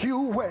take you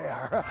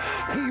where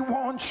he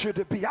wants you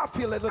to be. I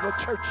feel a little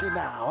churchy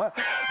now.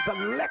 The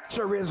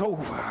lecture is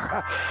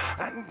over,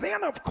 and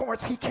then of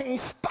course he can't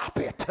stop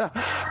it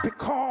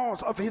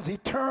because of his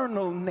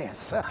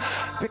eternalness,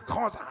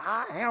 because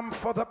I am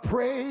for the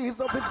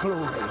praise of his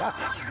glory.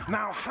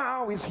 Now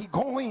how is he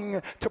going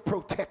nothing to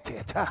protect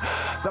it.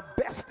 The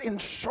best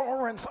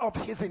insurance of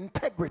his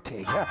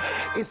integrity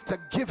is to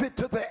give it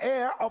to the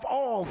heir of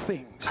all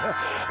things,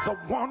 the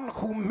one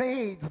who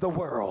made the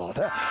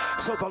world.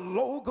 So the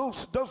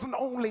Logos doesn't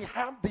only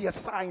have the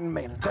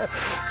assignment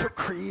to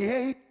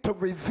create, to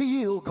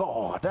reveal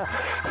God.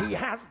 He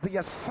has the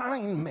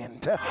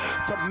assignment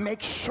to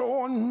make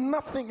sure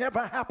nothing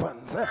ever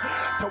happens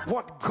to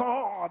what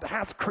God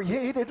has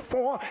created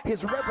for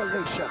his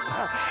revelation.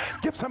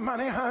 Give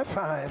somebody a high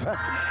five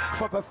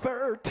for the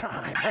third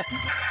time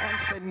and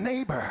say,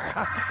 neighbor,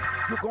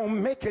 you're going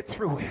to make it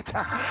through it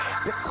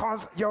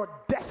because you're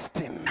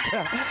destined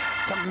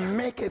to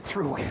make it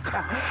through it,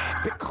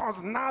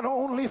 because not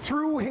only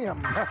through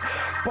him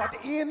but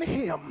in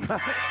him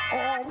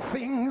all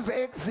things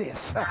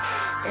exist.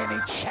 Any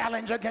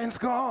challenge against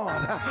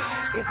God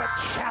is a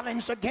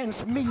challenge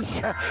against me,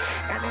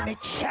 and any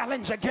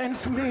challenge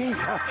against me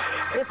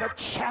is a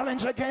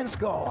challenge against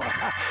God.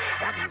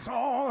 And he's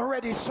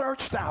already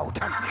searched out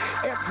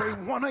every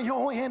one of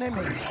your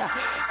enemies,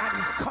 and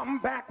he's come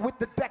back with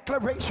the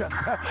declaration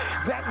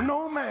that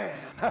no man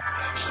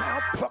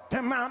shall pluck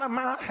them out of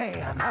my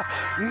hand.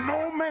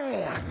 No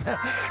man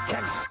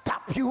can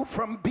stop you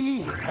from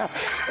being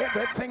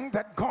everything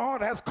that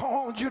God has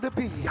called you to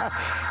be.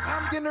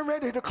 I'm getting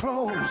ready to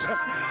close,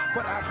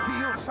 but I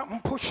feel something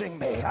pushing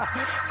me.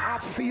 I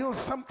feel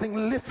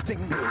something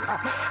lifting me.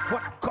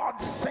 What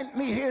God sent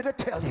me here to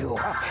tell you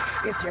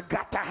is you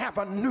got to have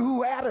a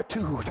new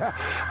attitude,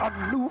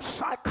 a new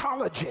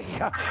psychology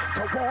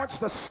towards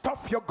the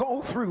stuff you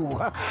go through,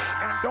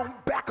 and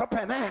don't back up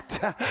and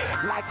act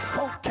like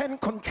folk can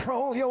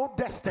control your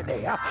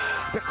destiny,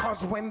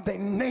 because when they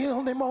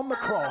nailed him on the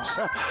cross,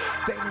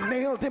 they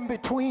nailed him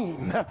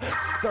between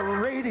the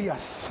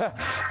radius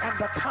and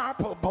the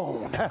carpal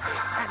bone,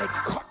 and it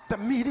cut the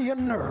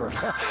median nerve.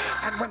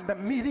 And when the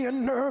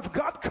median nerve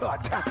got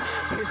cut,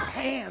 his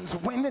hands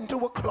went into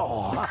a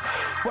claw.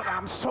 But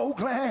I'm so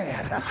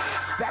glad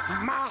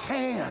that my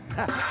hand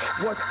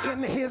was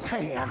in his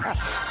hand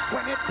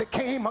when it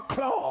became a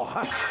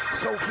claw.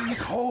 So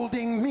he's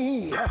holding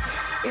me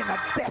in a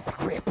death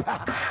grip,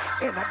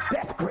 in a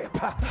death grip.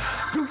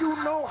 Do you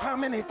know how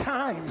many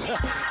times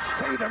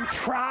Satan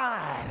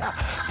tried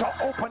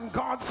to open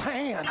God's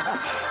hand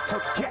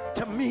to get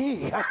to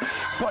me,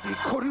 but he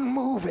couldn't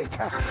move it?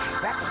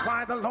 That's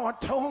why the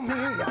Lord told me,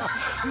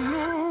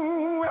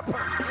 no weapon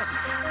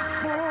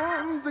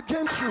formed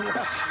against you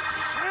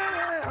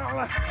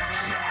shall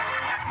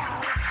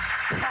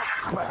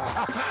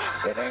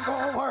prosper. It ain't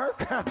gonna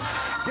work.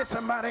 Get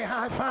somebody a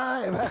high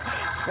five.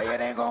 Say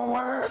it ain't gonna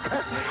work.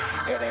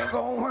 It ain't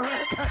gonna work.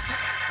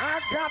 I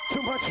got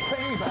too much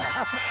favor.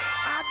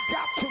 I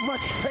got too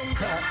much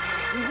favor.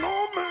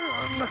 No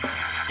man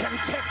can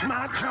take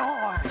my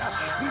joy.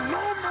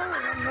 No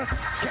man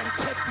can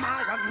take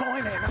my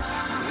anointing.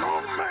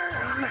 No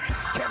man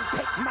can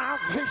take my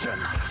vision.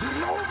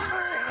 No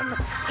man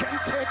can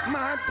take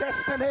my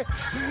destiny.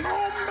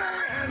 No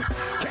man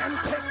can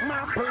take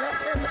my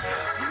blessing.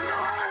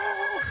 No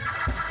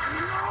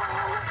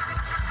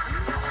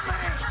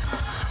man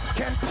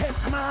can take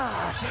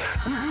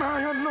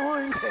my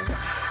anointing.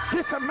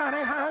 Get somebody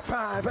a high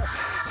five.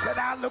 Said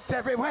I looked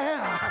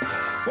everywhere,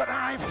 but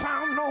I ain't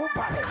found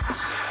nobody.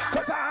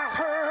 Cause I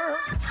heard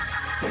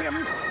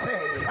him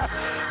say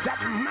that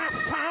my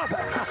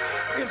Father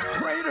is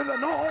greater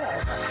than all,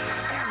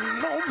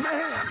 and no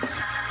man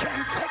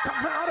can take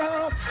him out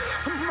of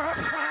my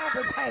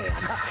Father's hand.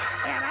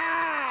 And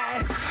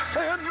I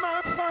and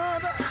my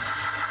Father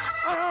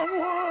are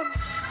one.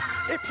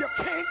 If you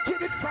can't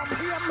get it from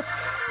him,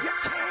 you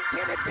can't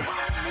get it from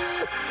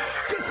me.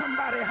 Give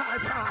somebody a high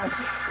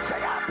five.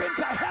 Say, I've been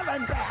to hell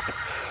and back,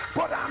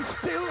 but I'm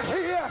still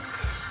here,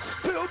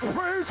 still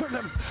praising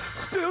him,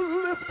 still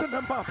lifting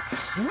him up.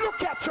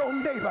 Look at your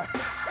neighbor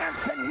and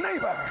say,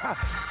 neighbor,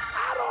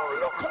 I don't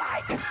look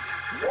like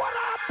what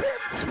I've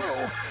been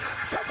through,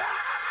 because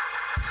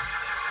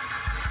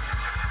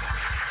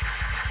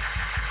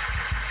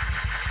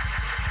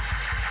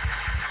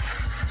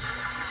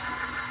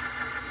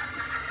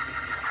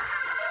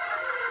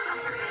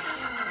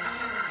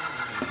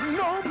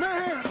no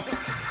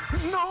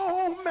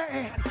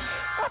man.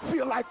 I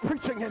feel like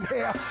preaching in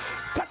here.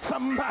 Touch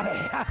somebody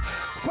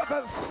for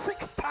the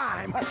 6th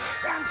time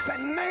and say,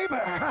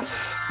 neighbor,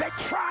 they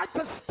tried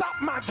to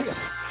stop my gift.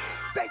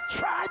 They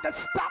tried to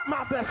stop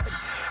my blessing.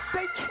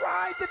 They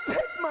tried to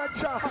take my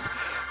job.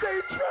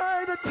 They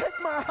tried to take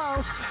my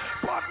house.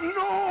 But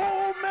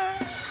no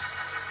man.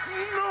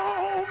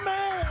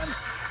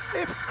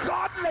 If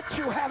God lets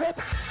you have it,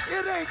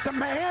 it ain't the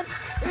man,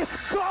 it's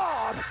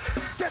God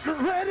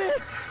getting ready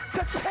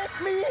to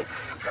take me.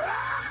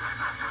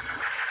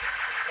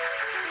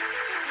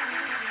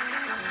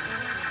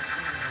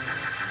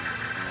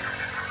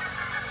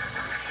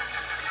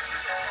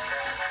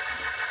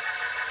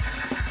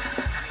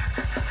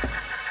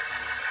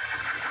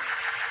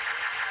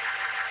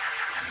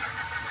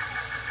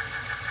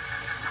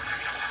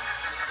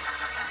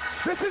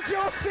 This is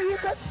your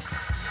season.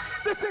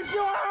 This is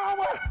your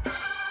hour.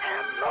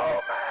 And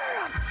no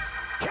man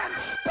can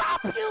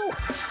stop you.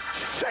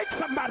 Shake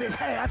shake somebody's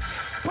hand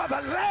for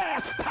the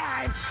last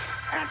time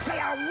and say,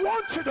 I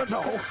want you to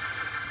know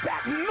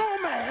that no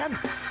man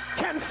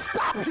can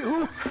stop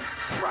you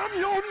from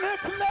your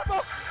next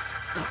level.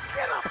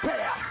 Get up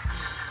there.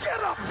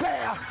 Get up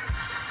there.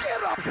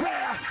 Get up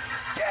there.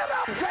 Get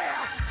up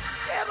there.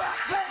 Get up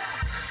there.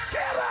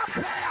 Get up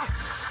there.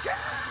 Get up.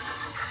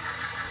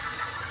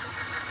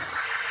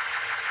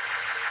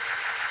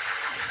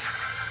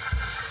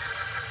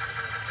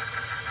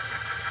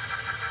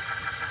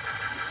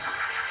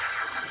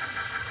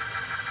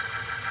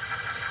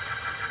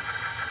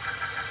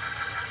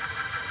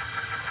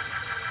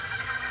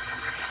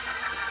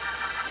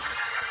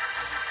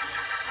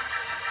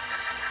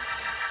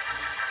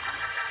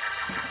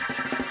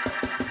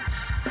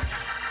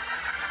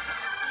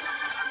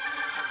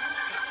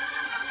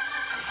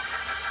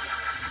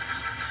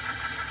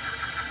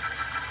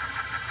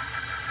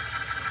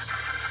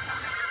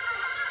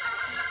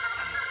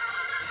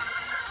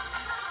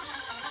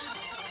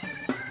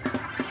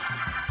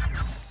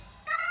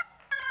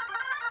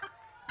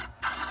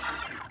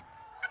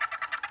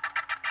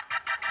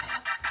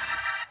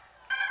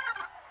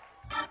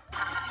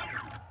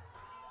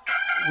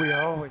 We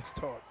are always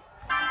taught.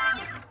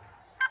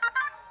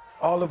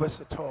 All of us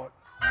are taught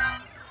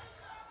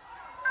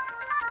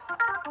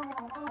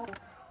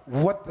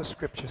what the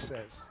scripture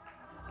says.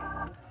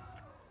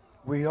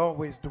 We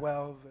always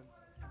dwell, and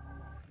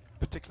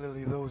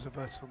particularly those of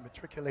us who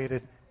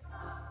matriculated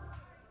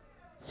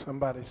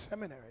somebody's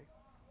seminary,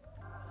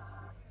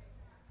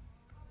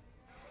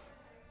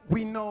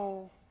 we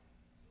know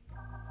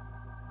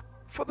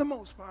for the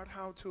most part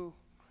how to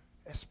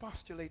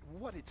expostulate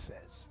what it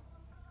says.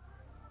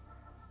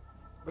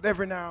 But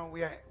every now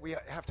we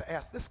have to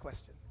ask this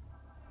question,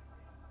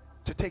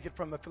 to take it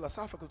from the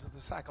philosophical to the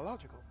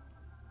psychological.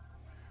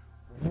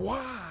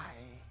 Why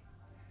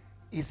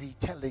is he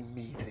telling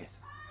me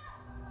this?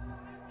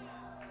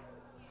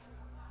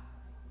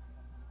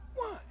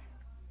 Why?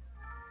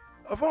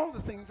 Of all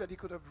the things that he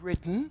could have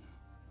written,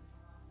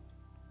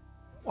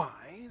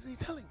 why is he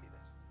telling me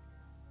this?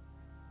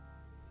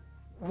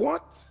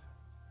 What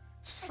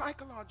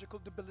psychological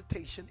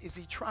debilitation is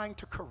he trying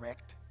to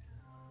correct?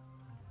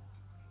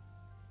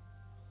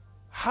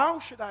 How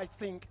should I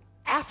think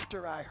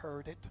after I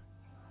heard it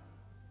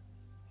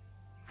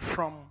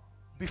from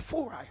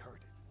before I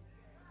heard it?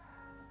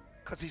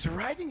 Because he's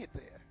writing it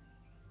there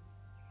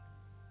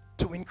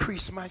to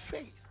increase my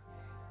faith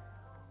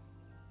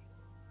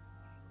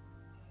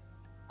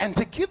and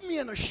to give me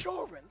an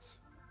assurance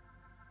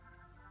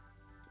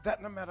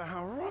that no matter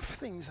how rough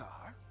things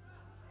are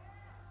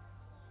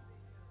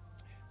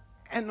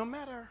and no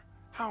matter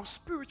how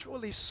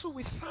spiritually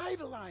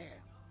suicidal I am,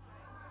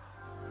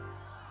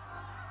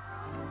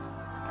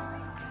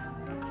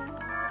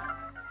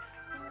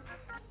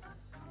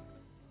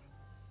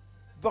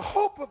 the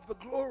hope of the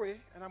glory,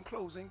 and I'm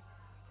closing.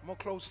 I'm going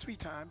to close 3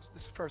 times.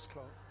 This is the first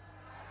close.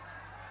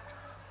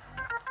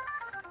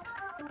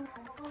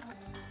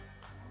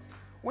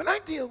 When I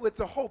deal with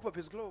the hope of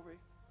his glory,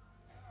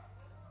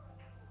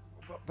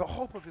 the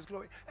hope of his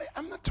glory,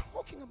 I'm not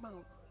talking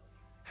about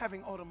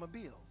having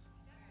automobiles.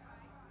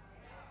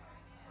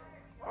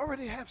 I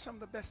already have some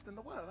of the best in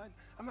the world.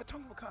 I'm not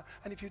talking about cars.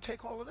 And if you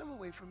take all of them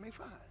away from me,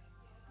 fine.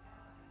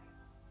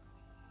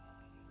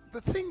 The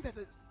thing that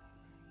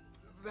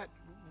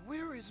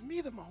wearies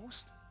me the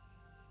most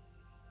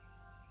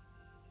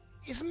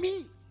is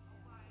me.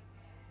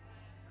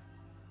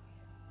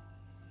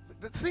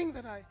 The thing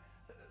that I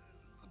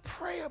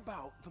pray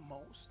about the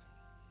most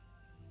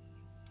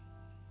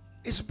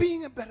is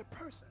being a better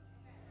person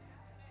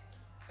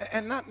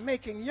and not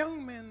making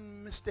young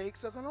men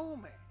mistakes as an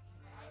old man.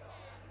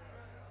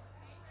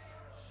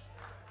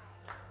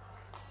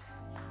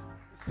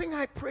 The thing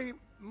I pray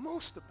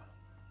most about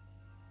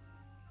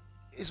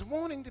is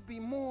wanting to be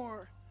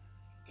more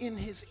in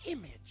his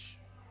image,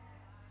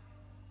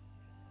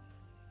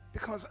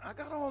 because I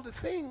got all the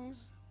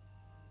things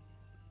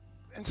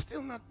and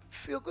still not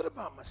feel good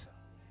about myself.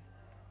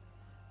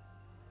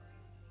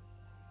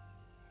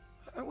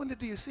 I wonder,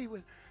 do you see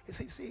what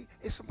see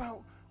it's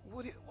about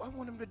what I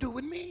want him to do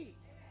with me.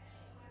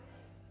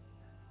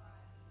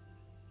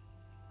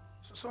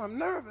 So I'm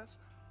nervous,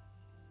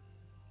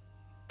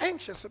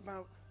 anxious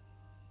about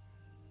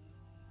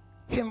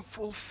him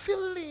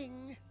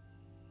fulfilling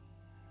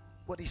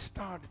what he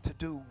started to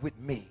do with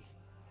me.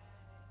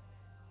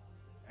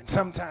 And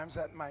sometimes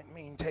that might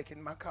mean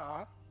taking my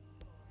car,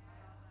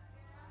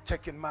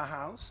 taking my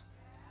house.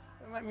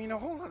 It might mean a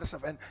whole lot of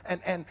stuff.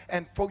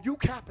 And for you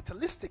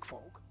capitalistic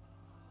folk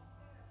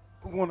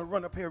who want to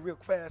run up here real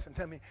fast and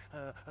tell me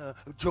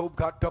Job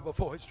got double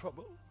for his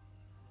trouble,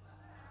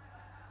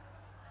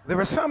 there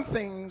are some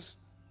things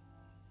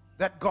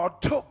that God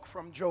took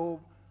from Job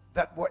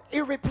that were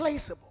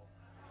irreplaceable.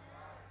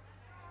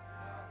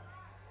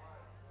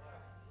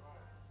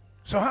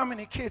 So how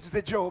many kids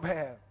did Job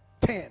have?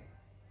 10.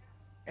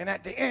 And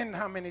at the end,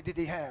 how many did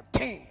he have?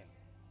 10.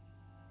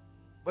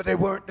 But they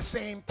weren't the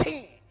same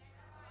 10.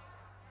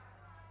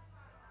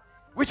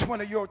 Which one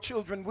of your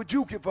children would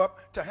you give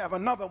up to have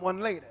another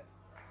one later?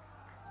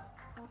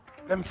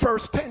 Them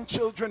first 10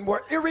 children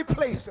were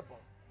irreplaceable.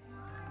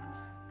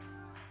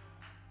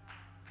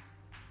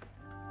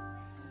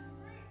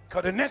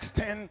 Because the next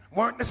 10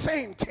 weren't the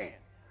same 10.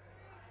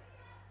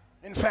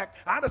 In fact,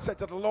 I'd have said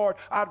to the Lord,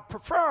 I'd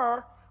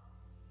prefer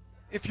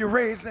if you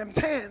raise them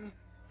 10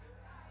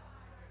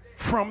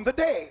 from the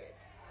dead.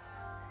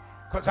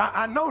 Because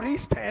I know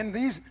these 10,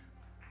 this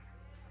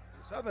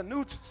other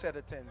new set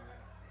of 10.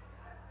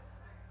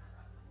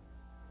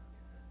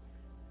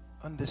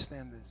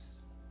 Understand this.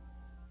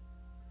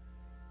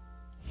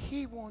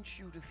 He wants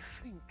you to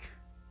think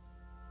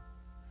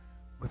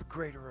with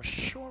greater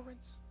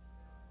assurance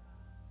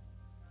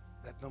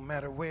that no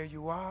matter where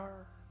you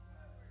are,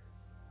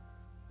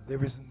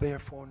 there is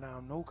therefore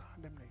now no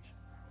condemnation.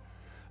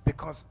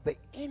 Because the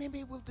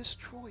enemy will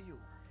destroy you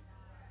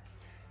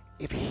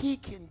if he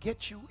can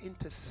get you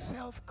into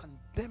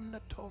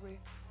self-condemnatory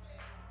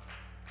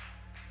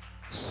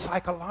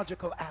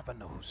psychological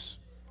avenues.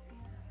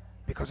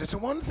 Because it's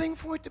one thing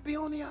for it to be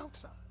on the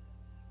outside.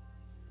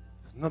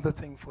 It's another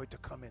thing for it to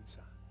come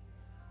inside.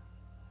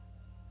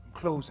 I'm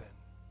closing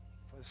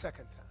for the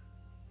second time.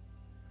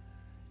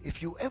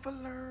 If you ever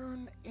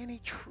learn any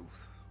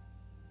truth,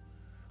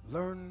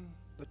 learn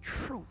the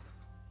truth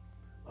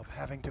of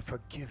having to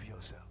forgive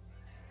yourself.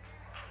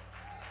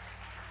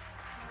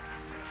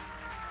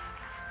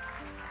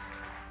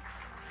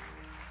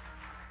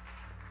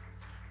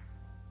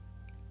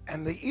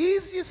 And the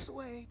easiest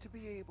way to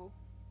be able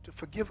to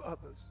forgive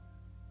others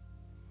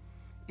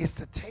is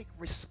to take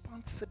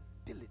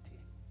responsibility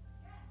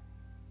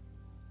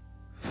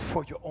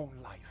for your own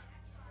life.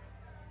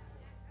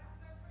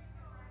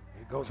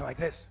 It goes like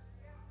this.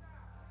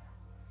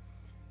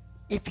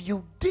 If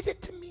you did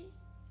it to me,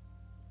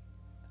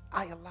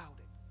 I allowed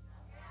it.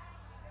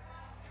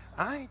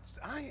 I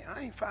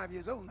ain't 5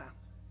 years old now.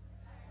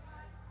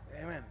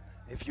 Amen.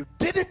 If you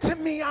did it to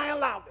me, I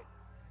allowed it.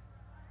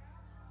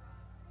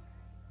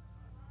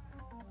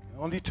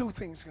 Only two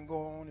things can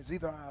go on. Is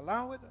either I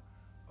allow it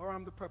or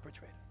I'm the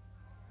perpetrator.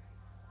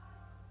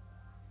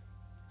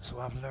 So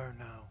I've learned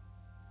now,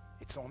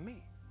 it's on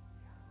me.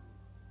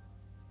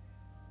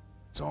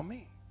 It's on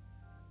me.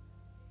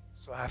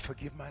 So I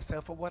forgive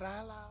myself for what I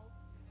allowed.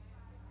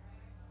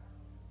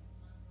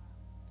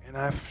 And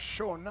I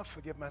sure enough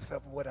forgive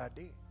myself for what I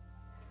did.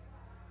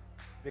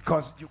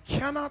 Because you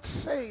cannot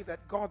say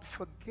that God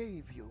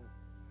forgave you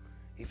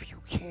if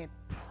you can't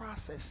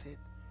process it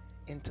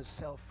into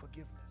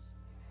self-forgiveness.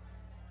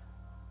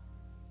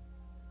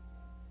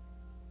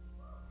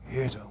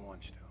 Here's what I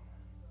want you to do.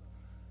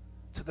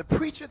 To the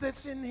preacher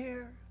that's in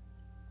here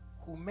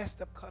who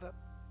messed up, cut up,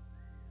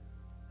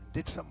 and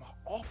did something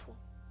awful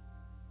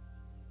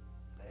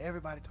that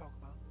everybody talk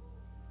about.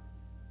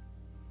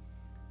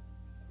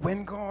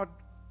 When God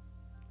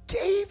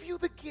gave you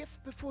the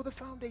gift before the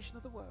foundation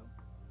of the world,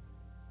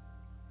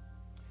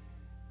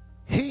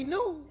 he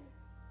knew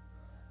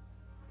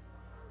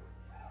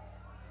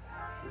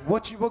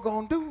what you were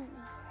going to do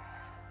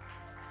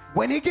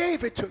when he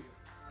gave it to you.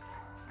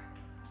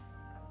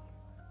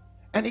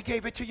 And he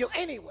gave it to you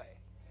anyway.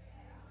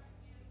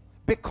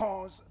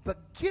 Because the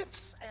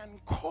gifts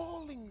and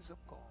callings of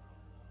God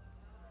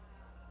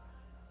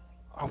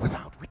are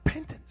without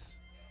repentance.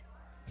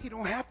 He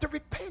don't have to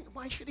repent.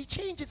 Why should he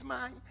change his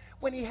mind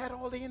when he had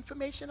all the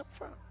information up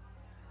front?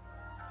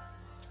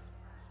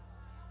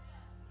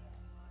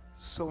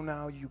 So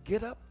now you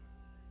get up.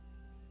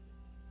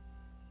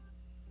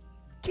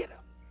 Get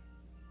up.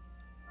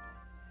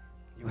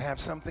 You have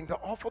something to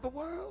offer the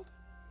world.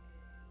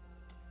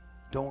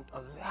 Don't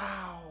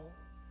allow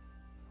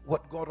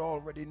what God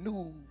already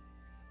knew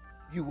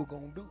you were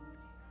going to do.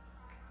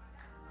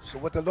 So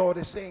what the Lord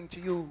is saying to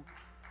you,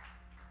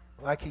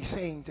 like he's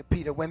saying to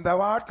Peter, when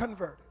thou art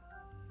converted,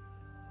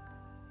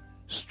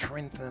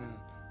 strengthen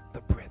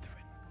the brethren.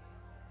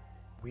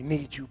 We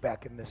need you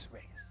back in this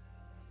race.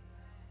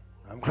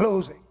 I'm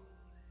closing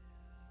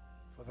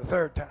for the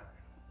third time.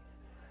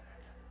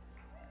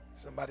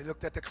 Somebody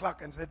looked at the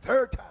clock and said,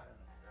 third time.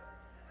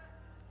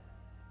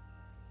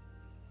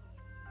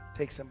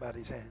 Take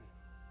somebody's hand.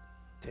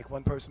 Take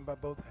one person by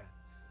both hands.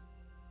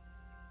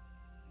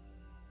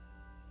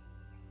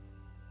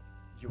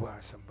 You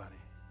are somebody.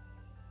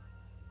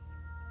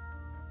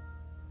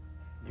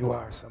 You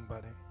are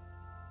somebody.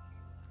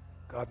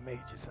 God made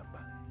you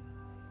somebody.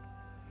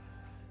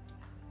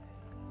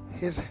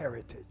 His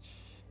heritage.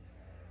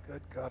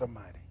 Good God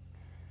Almighty.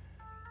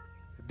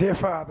 Dear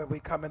Father, we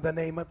come in the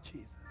name of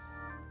Jesus.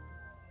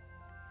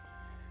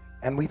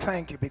 And we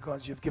thank you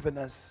because you've given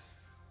us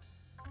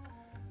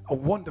a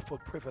wonderful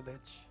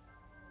privilege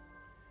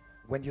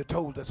when you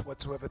told us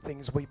whatsoever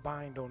things we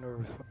bind on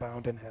earth are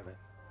bound in heaven.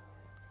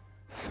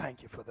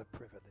 Thank you for the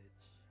privilege.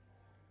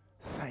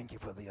 Thank you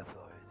for the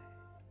authority.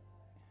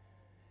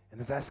 And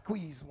as I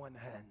squeeze one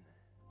hand,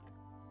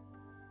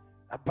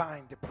 I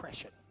bind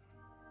depression.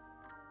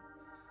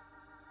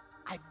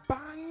 I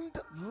bind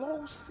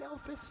low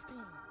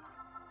self-esteem.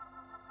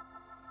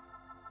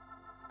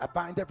 I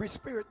bind every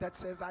spirit that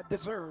says I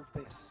deserve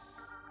this.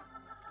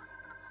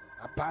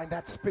 I bind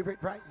that spirit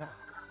right now.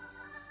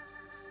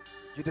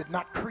 You did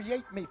not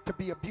create me to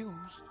be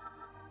abused.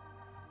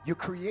 You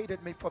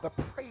created me for the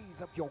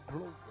praise of your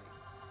glory.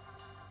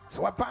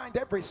 So I bind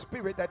every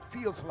spirit that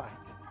feels like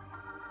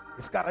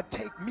it's got to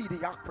take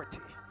mediocrity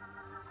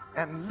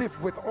and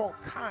live with all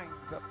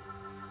kinds of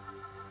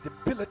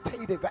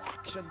debilitative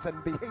actions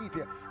and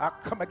behavior. I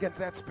come against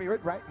that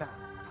spirit right now.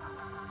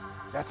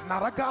 That's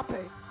not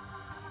agape.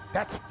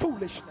 That's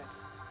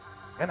foolishness.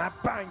 And I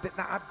bind it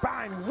now. I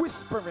bind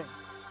whispering.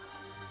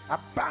 I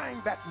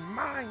bind that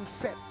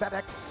mindset that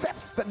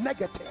accepts the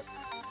negative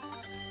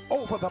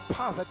over the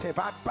positive.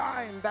 I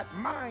bind that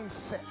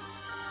mindset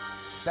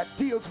that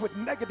deals with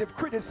negative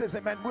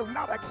criticism and will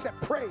not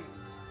accept praise.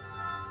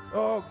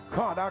 Oh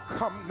God, I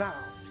come now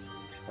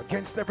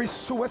against every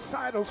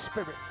suicidal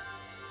spirit,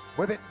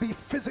 whether it be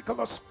physical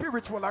or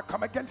spiritual. I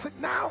come against it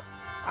now.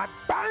 I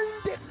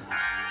bind it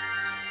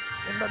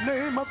in the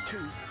name of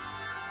Jesus.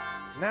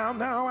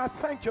 Now I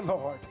thank you,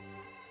 Lord,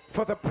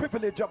 for the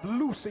privilege of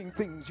loosing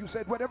things. You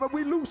said whatever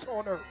we loose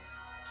on earth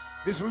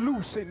is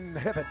loose in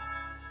heaven.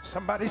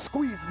 Somebody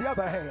squeeze the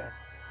other hand.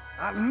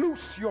 I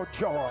loose your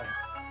joy.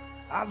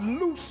 I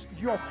loose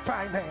your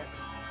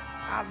finance.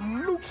 I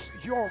loose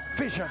your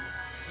vision.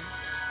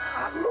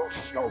 I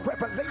loose your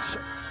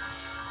revelation.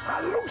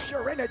 I loose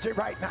your energy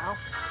right now.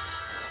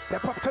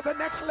 Step up to the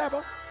next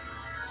level.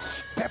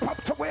 Step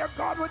up to where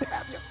God would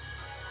have you.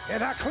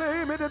 And I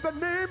claim it in the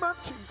name of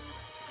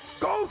Jesus.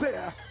 Go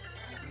there.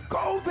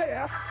 Go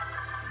there.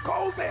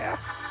 Go there.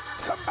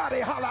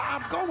 Somebody holler,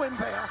 I'm going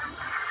there.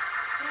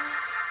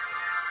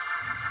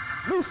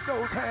 Loose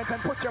those hands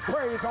and put your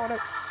praise on it.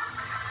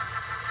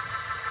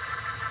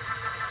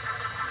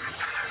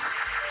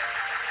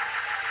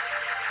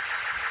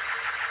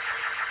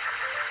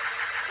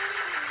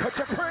 Put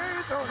your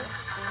praise on it.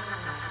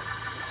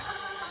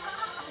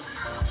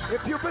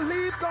 If you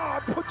believe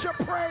God, put your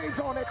praise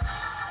on it.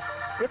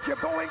 If you're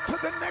going to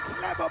the next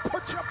level,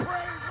 put your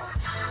praise on it.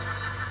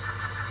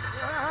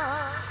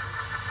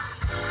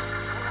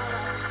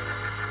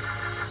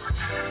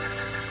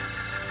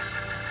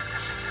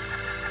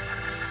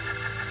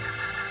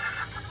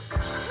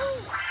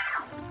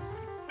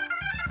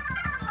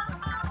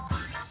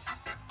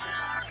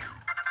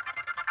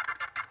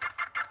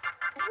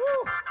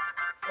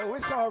 Oh,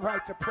 it's all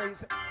right to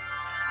praise him.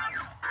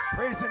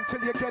 Praise him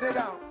till you get it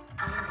out.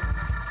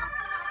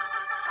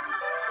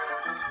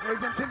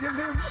 Praise him till you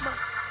live.